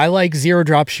yeah, I like 0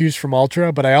 drop shoes from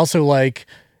Altra, but I also like,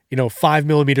 5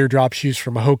 millimeter drop shoes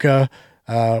from Hoka,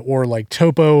 or like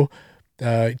Topo.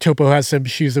 Topo has some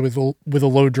shoes with a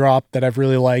low drop that I've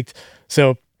really liked.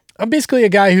 So I'm basically a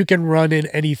guy who can run in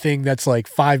anything that's like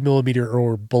 5 millimeter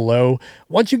or below.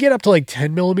 Once you get up to like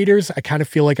 10 millimeters, I kind of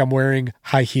feel like I'm wearing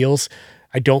high heels.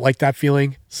 I don't like that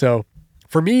feeling. So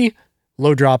for me,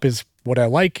 low drop is what I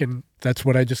like, and that's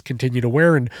what I just continue to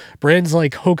wear. And brands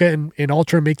like Hoka and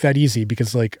Altra make that easy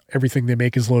because like everything they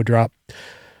make is low drop.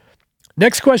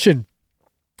 Next question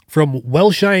from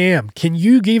Welsh I Am. Can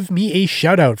you give me a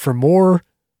shout out for more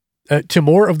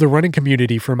of the running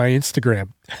community for my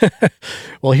Instagram?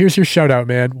 Well, here's your shout out,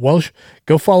 man. Welsh,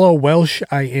 go follow Welsh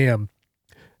I Am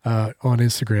on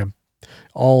Instagram.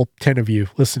 All 10 of you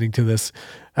listening to this.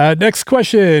 Next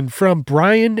question from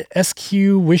Brian SQ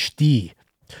Wish D.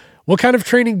 What kind of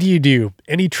training do you do?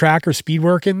 Any track or speed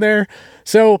work in there?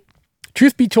 So,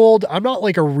 truth be told, I'm not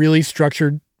like a really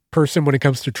structured person when it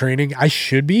comes to training. I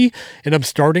should be, and I'm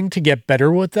starting to get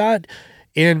better with that.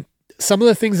 And some of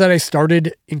the things that I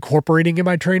started incorporating in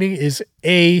my training is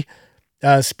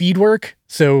speed work.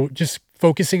 So just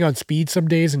focusing on speed some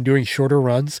days and doing shorter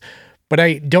runs, but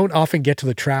I don't often get to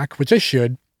the track, which I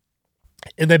should.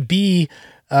 And then B,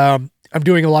 I'm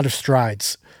doing a lot of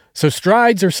strides. So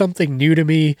strides are something new to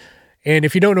me. And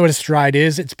if you don't know what a stride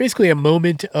is, it's basically a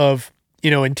moment of,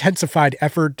 intensified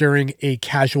effort during a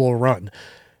casual run.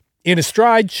 And a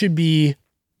stride should be,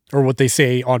 or what they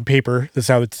say on paper, that's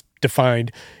how it's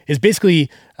defined, is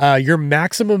basically your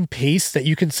maximum pace that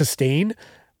you can sustain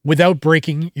without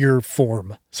breaking your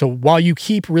form. So while you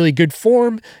keep really good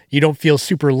form, you don't feel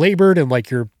super labored and like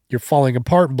you're falling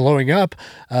apart and blowing up,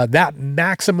 that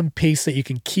maximum pace that you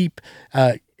can keep,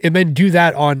 and then do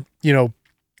that on,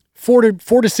 4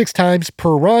 to 6 times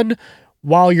per run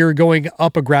while you're going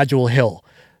up a gradual hill.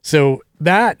 So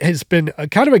that has been a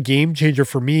kind of a game changer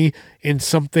for me and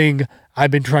something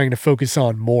I've been trying to focus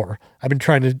on more. I've been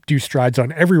trying to do strides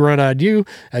on every run I do,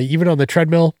 even on the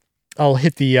treadmill. I'll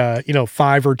hit the,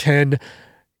 5 or 10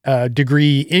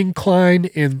 degree incline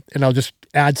and I'll just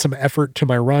add some effort to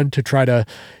my run to try to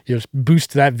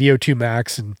boost that VO2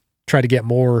 max and try to get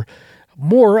more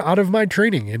out of my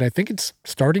training. And I think it's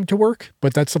starting to work,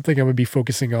 but that's something I'm going to be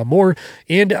focusing on more.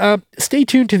 And stay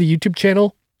tuned to the YouTube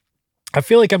channel. I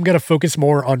feel like I'm going to focus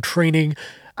more on training.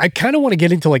 I kind of want to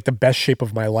get into like the best shape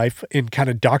of my life and kind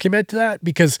of document that,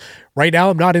 because right now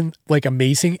I'm not in like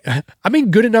amazing, I'm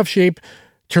in good enough shape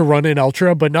to run an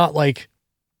ultra, but not like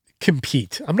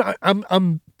compete.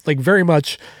 I'm like very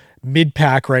much mid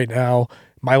pack right now.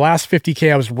 My last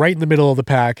 50K, I was right in the middle of the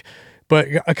pack. But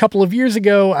a couple of years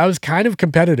ago, I was kind of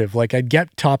competitive. Like I'd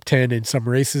get top 10 in some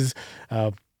races.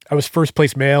 I was first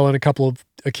place male on a couple of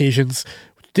occasions.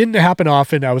 Didn't happen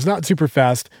often. I was not super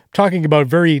fast. I'm talking about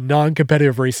very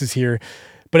non-competitive races here.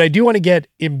 But I do want to get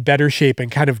in better shape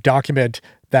and kind of document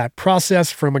that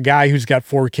process from a guy who's got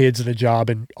 4 kids and a job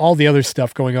and all the other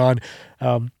stuff going on.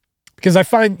 Because I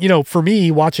find, for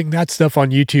me, watching that stuff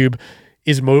on YouTube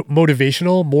is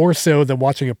motivational more so than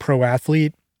watching a pro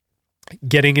athlete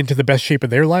getting into the best shape of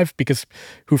their life, because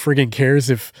who friggin' cares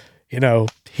if,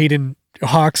 Hayden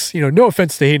Hawks, no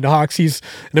offense to Hayden Hawks, he's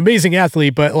an amazing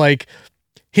athlete, but like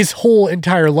his whole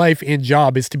entire life and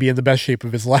job is to be in the best shape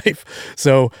of his life.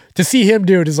 So to see him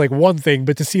do it is like one thing,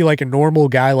 but to see like a normal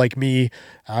guy like me,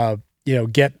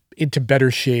 get into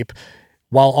better shape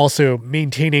while also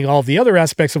maintaining all the other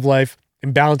aspects of life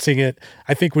and balancing it,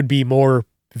 I think would be more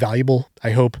valuable,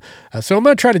 I hope. So I'm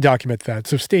going to try to document that.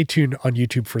 So stay tuned on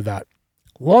YouTube for that.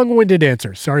 Long-winded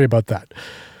answer. Sorry about that.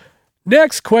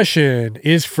 Next question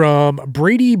is from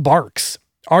Brady Barks.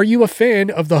 Are you a fan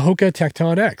of the Hoka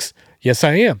Tecton X? Yes,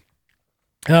 I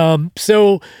am.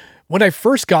 So when I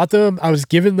first got them, I was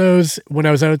given those when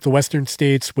I was out at the Western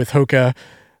States with Hoka.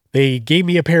 They gave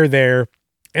me a pair there,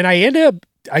 and I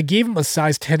gave them a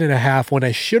size 10.5 when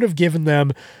I should have given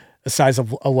them a size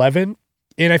of 11.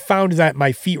 And I found that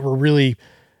my feet were really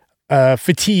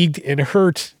fatigued and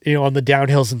hurt, on the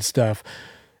downhills and stuff.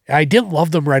 I didn't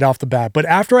love them right off the bat, but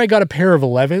after I got a pair of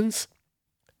 11s,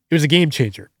 it was a game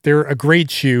changer. They're a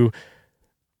great shoe.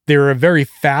 They're a very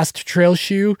fast trail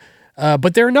shoe,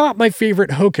 but they're not my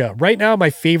favorite Hoka. Right now, my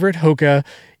favorite Hoka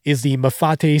is the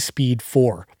Mafate Speed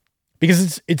 4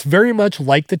 because it's very much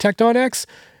like the Tecton X,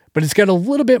 but it's got a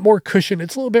little bit more cushion.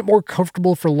 It's a little bit more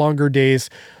comfortable for longer days.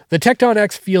 The Tecton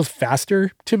X feels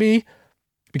faster to me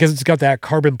because it's got that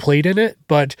carbon plate in it,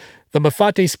 but the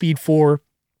Mafate Speed 4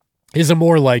 is a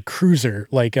more like cruiser,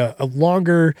 like a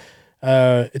longer,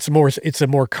 it's a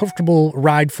more comfortable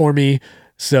ride for me.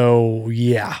 So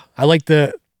yeah, I like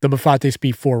the Mafate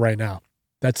Speed 4 right now.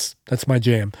 That's my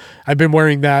jam. I've been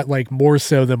wearing that like more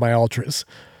so than my Ultras.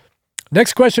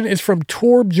 Next question is from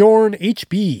Torbjorn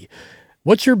HB.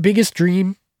 What's your biggest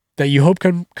dream that you hope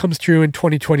comes true in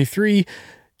 2023?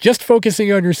 Just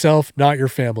focusing on yourself, not your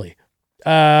family.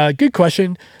 Good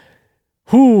question.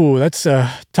 Ooh, that's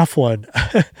a tough one.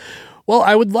 Well,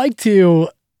 I would like to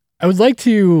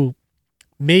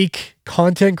make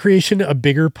content creation a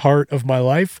bigger part of my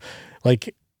life.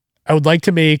 Like, I would like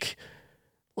to make,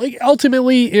 like,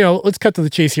 ultimately, let's cut to the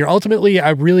chase here. Ultimately, I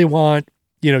really want,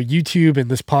 YouTube and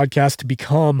this podcast to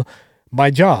become my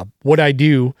job, what I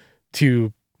do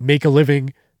to make a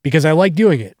living, because I like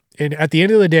doing it. And at the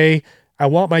end of the day, I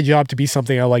want my job to be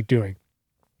something I like doing.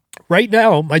 Right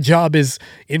now, my job is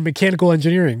in mechanical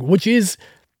engineering, which is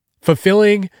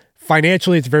fulfilling.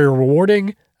 Financially, it's very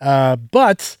rewarding,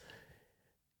 but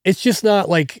it's just not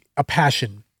like a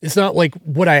passion. It's not like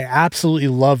what I absolutely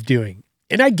love doing.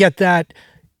 And I get that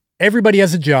everybody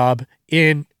has a job,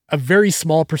 and a very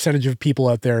small percentage of people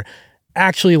out there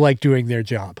actually like doing their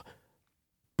job.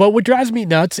 But what drives me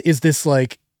nuts is this,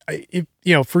 like,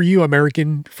 for you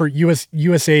for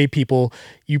USA people,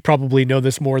 you probably know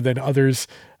this more than others.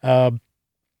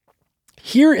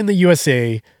 Here in the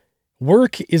USA,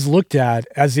 work is looked at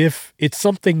as if it's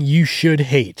something you should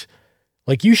hate.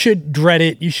 Like, you should dread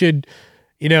it. You should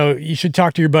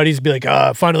talk to your buddies and be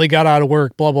like, finally got out of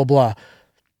work, blah, blah, blah.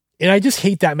 And I just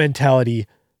hate that mentality.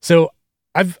 So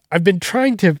I've been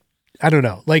trying to, I don't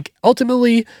know, like,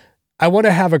 ultimately I want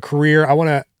to have a career. I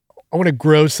want to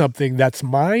grow something that's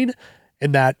mine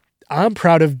and that I'm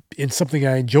proud of, in something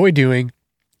I enjoy doing.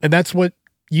 And that's what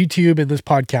YouTube and this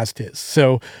podcast is.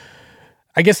 So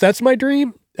I guess that's my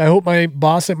dream. I hope my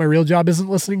boss at my real job isn't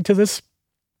listening to this.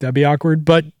 That'd be awkward.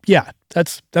 But yeah,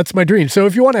 that's my dream. So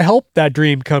if you want to help that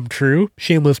dream come true,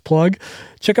 shameless plug,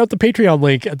 check out the Patreon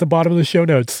link at the bottom of the show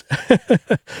notes.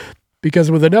 Because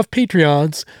with enough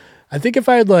Patreons, I think if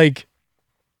I had like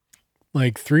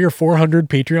 300 or 400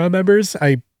 Patreon members,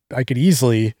 I could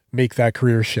easily make that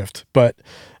career shift. But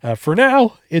for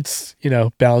now, it's,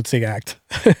 balancing act.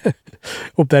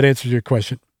 Hope that answers your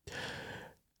question.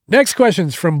 Next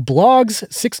question's from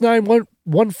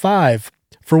Blogs6915.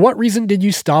 For what reason did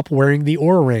you stop wearing the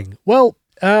Oura Ring? Well,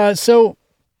 so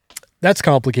that's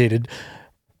complicated.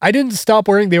 I didn't stop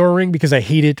wearing the Oura Ring because I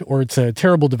hate it or it's a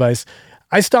terrible device.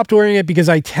 I stopped wearing it because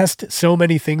I test so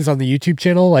many things on the YouTube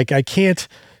channel. Like, I can't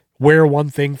wear one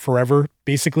thing forever,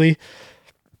 basically.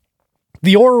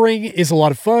 The Oura Ring is a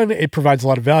lot of fun. It provides a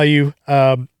lot of value.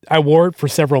 I wore it for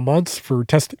several months for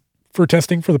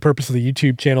testing for the purpose of the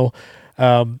YouTube channel.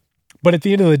 But at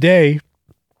the end of the day,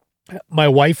 my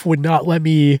wife would not let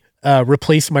me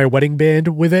replace my wedding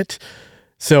band with it.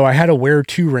 So I had to wear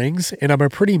 2 rings, and I'm a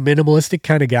pretty minimalistic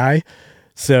kind of guy.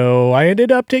 So I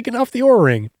ended up taking off the Oura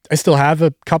Ring. I still have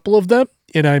a couple of them,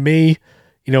 and I may,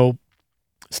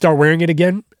 start wearing it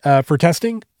again for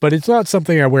testing, but it's not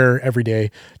something I wear every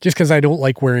day just because I don't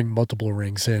like wearing multiple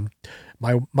rings, and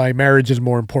my marriage is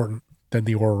more important than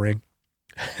the Oura Ring.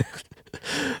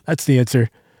 That's the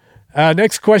answer.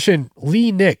 Next question,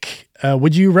 Lee Nick.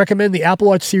 Would you recommend the Apple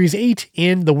Watch Series 8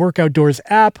 and the Work Outdoors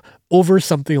app over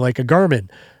something like a Garmin?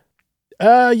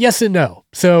 Yes and no.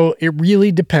 So it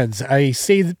really depends. I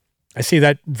say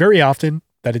that very often,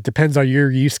 that it depends on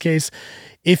your use case.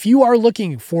 If you are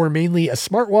looking for mainly a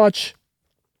smartwatch,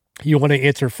 you want to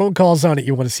answer phone calls on it,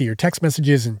 you want to see your text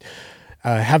messages and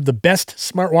have the best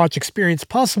smartwatch experience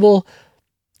possible,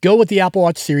 go with the Apple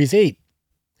Watch Series 8.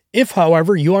 If,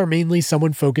 however, you are mainly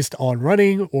someone focused on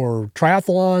running or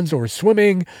triathlons or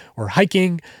swimming or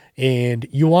hiking, and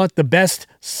you want the best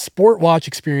sport watch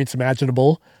experience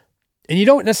imaginable, and you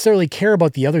don't necessarily care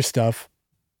about the other stuff,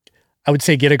 I would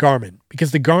say get a Garmin,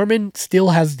 because the Garmin still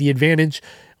has the advantage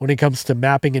when it comes to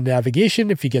mapping and navigation.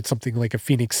 If you get something like a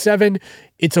Fenix 7,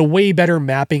 it's a way better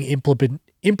mapping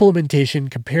implementation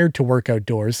compared to Work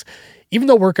Outdoors. Even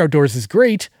though Work Outdoors is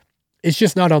great, it's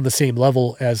just not on the same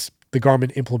level as the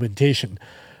Garmin implementation.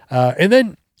 And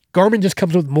then Garmin just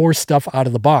comes with more stuff out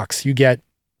of the box. You get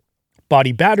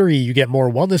body battery, you get more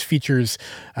wellness features,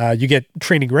 you get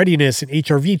training readiness and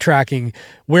HRV tracking,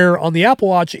 where on the Apple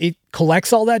Watch, it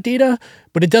collects all that data,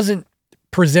 but it doesn't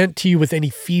present to you with any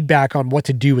feedback on what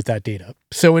to do with that data.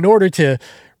 So in order to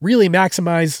really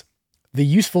maximize the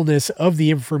usefulness of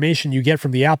the information you get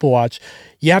from the Apple Watch,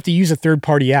 you have to use a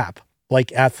third-party app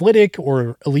like Athletic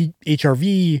or Elite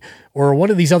HRV or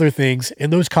one of these other things,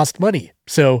 and those cost money.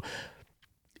 So,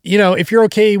 if you're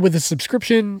okay with a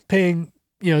subscription, paying,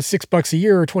 $6 a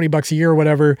year or $20 a year or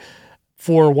whatever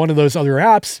for one of those other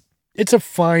apps, it's a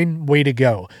fine way to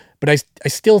go. But I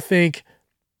still think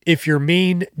if your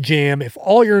main jam, if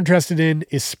all you're interested in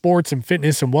is sports and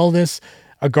fitness and wellness,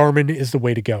 a Garmin is the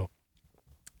way to go.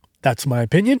 That's my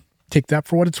opinion. Take that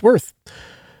for what it's worth.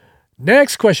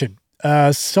 Next question.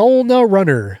 Solna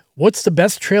Runner, what's the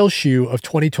best trail shoe of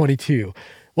 2022?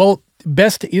 Well,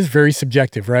 best is very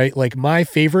subjective, right? Like my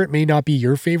favorite may not be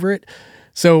your favorite.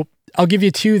 So I'll give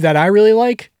you 2 that I really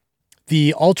like.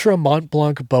 The Ultra Mont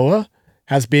Blanc Boa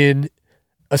has been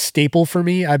a staple for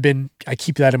me. I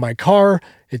keep that in my car.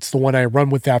 It's the one I run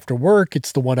with after work.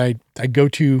 It's the one I go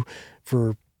to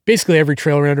for basically every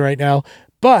trail run right now.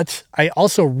 But I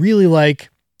also really like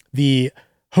the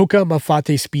Hoka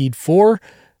Mafate Speed 4.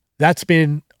 That's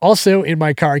been also in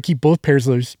my car. I keep both pairs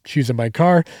of those shoes in my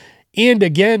car. And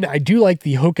again, I do like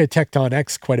the Hoka Tecton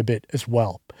X quite a bit as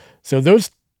well. So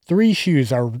those 3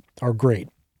 shoes are great.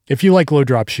 If you like low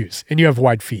drop shoes and you have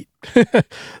wide feet,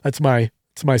 that's my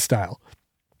style.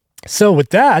 So with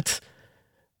that,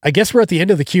 I guess we're at the end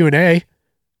of the Q&A.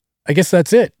 I guess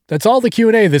that's it. That's all the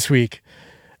Q&A this week.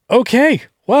 Okay.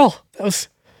 Well, that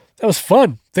was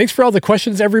fun. Thanks for all the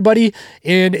questions, everybody.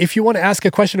 And if you want to ask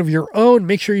a question of your own,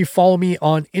 make sure you follow me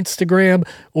on Instagram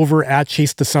over at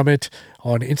Chase the Summit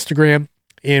on Instagram.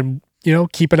 And,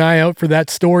 keep an eye out for that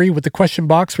story with the question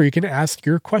box where you can ask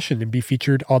your question and be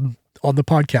featured on the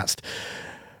podcast.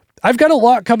 I've got a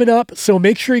lot coming up, so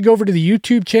make sure you go over to the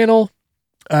YouTube channel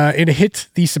and hit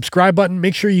the subscribe button.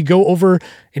 Make sure you go over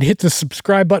and hit the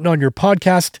subscribe button on your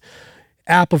podcast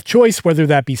app of choice, whether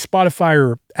that be Spotify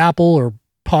or Apple or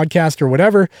podcast or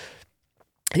whatever.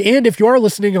 And if you are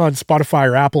listening on Spotify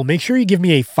or Apple, make sure you give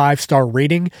me a 5-star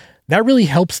rating. That really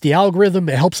helps the algorithm.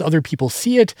 It helps other people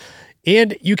see it.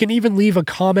 And you can even leave a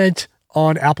comment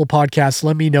on Apple Podcasts.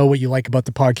 Let me know what you like about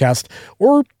the podcast,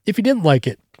 or if you didn't like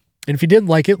it. And if you didn't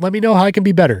like it, let me know how I can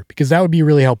be better, because that would be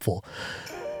really helpful.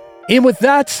 And with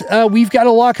that, we've got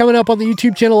a lot coming up on the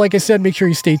YouTube channel. Like I said, make sure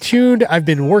you stay tuned. I've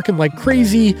been working like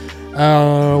crazy.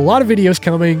 A lot of videos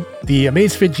coming. The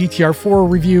Amazfit GTR 4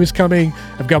 review is coming.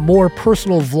 I've got more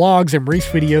personal vlogs and race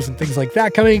videos and things like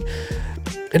that coming.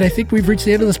 And I think we've reached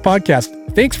the end of this podcast.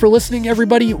 Thanks for listening,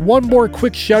 everybody. One more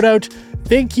quick shout out.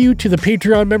 Thank you to the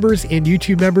Patreon members and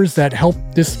YouTube members that help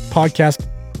this podcast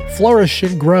flourish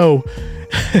and grow.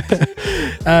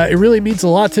 It really means a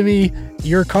lot to me.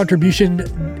 Your contribution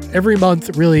every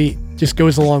month really just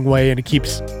goes a long way, and it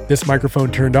keeps this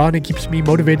microphone turned on. It keeps me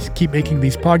motivated to keep making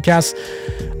these podcasts.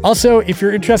 Also, if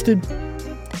you're interested,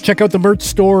 check out the merch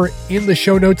store in the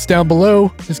show notes down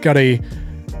below. Just got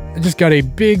a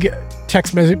big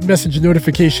text message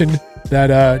notification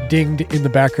that dinged in the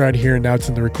background here, and now it's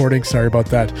in the recording. Sorry about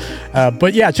that.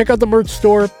 But yeah, check out the merch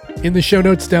store in the show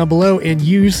notes down below and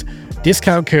use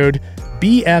discount code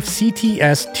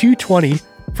BFCTS220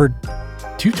 for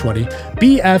 220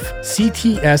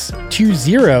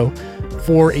 BFCTS20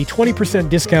 for a 20%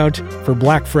 discount for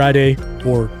Black Friday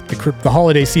or the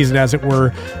holiday season, as it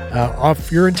were, off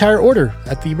your entire order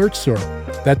at the merch store.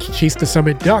 That's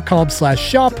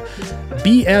chasetosummit.com/shop.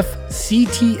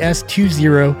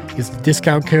 BFCTS20 is the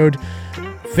discount code.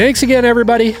 Thanks again,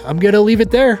 everybody. I'm going to leave it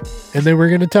there, and then we're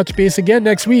going to touch base again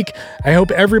next week. I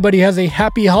hope everybody has a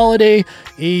happy holiday,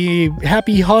 a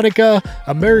happy Hanukkah,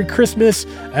 a Merry Christmas,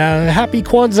 a happy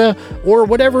Kwanzaa, or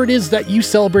whatever it is that you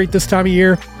celebrate this time of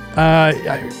year.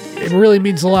 It really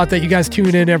means a lot that you guys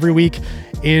tune in every week.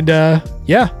 And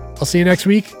yeah, I'll see you next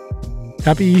week.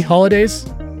 Happy holidays.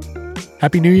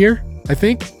 Happy New Year, I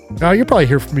think. You'll probably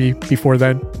hear from me before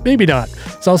then. Maybe not.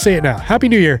 So I'll say it now. Happy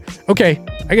New Year. Okay,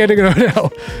 I gotta go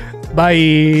now.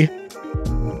 Bye.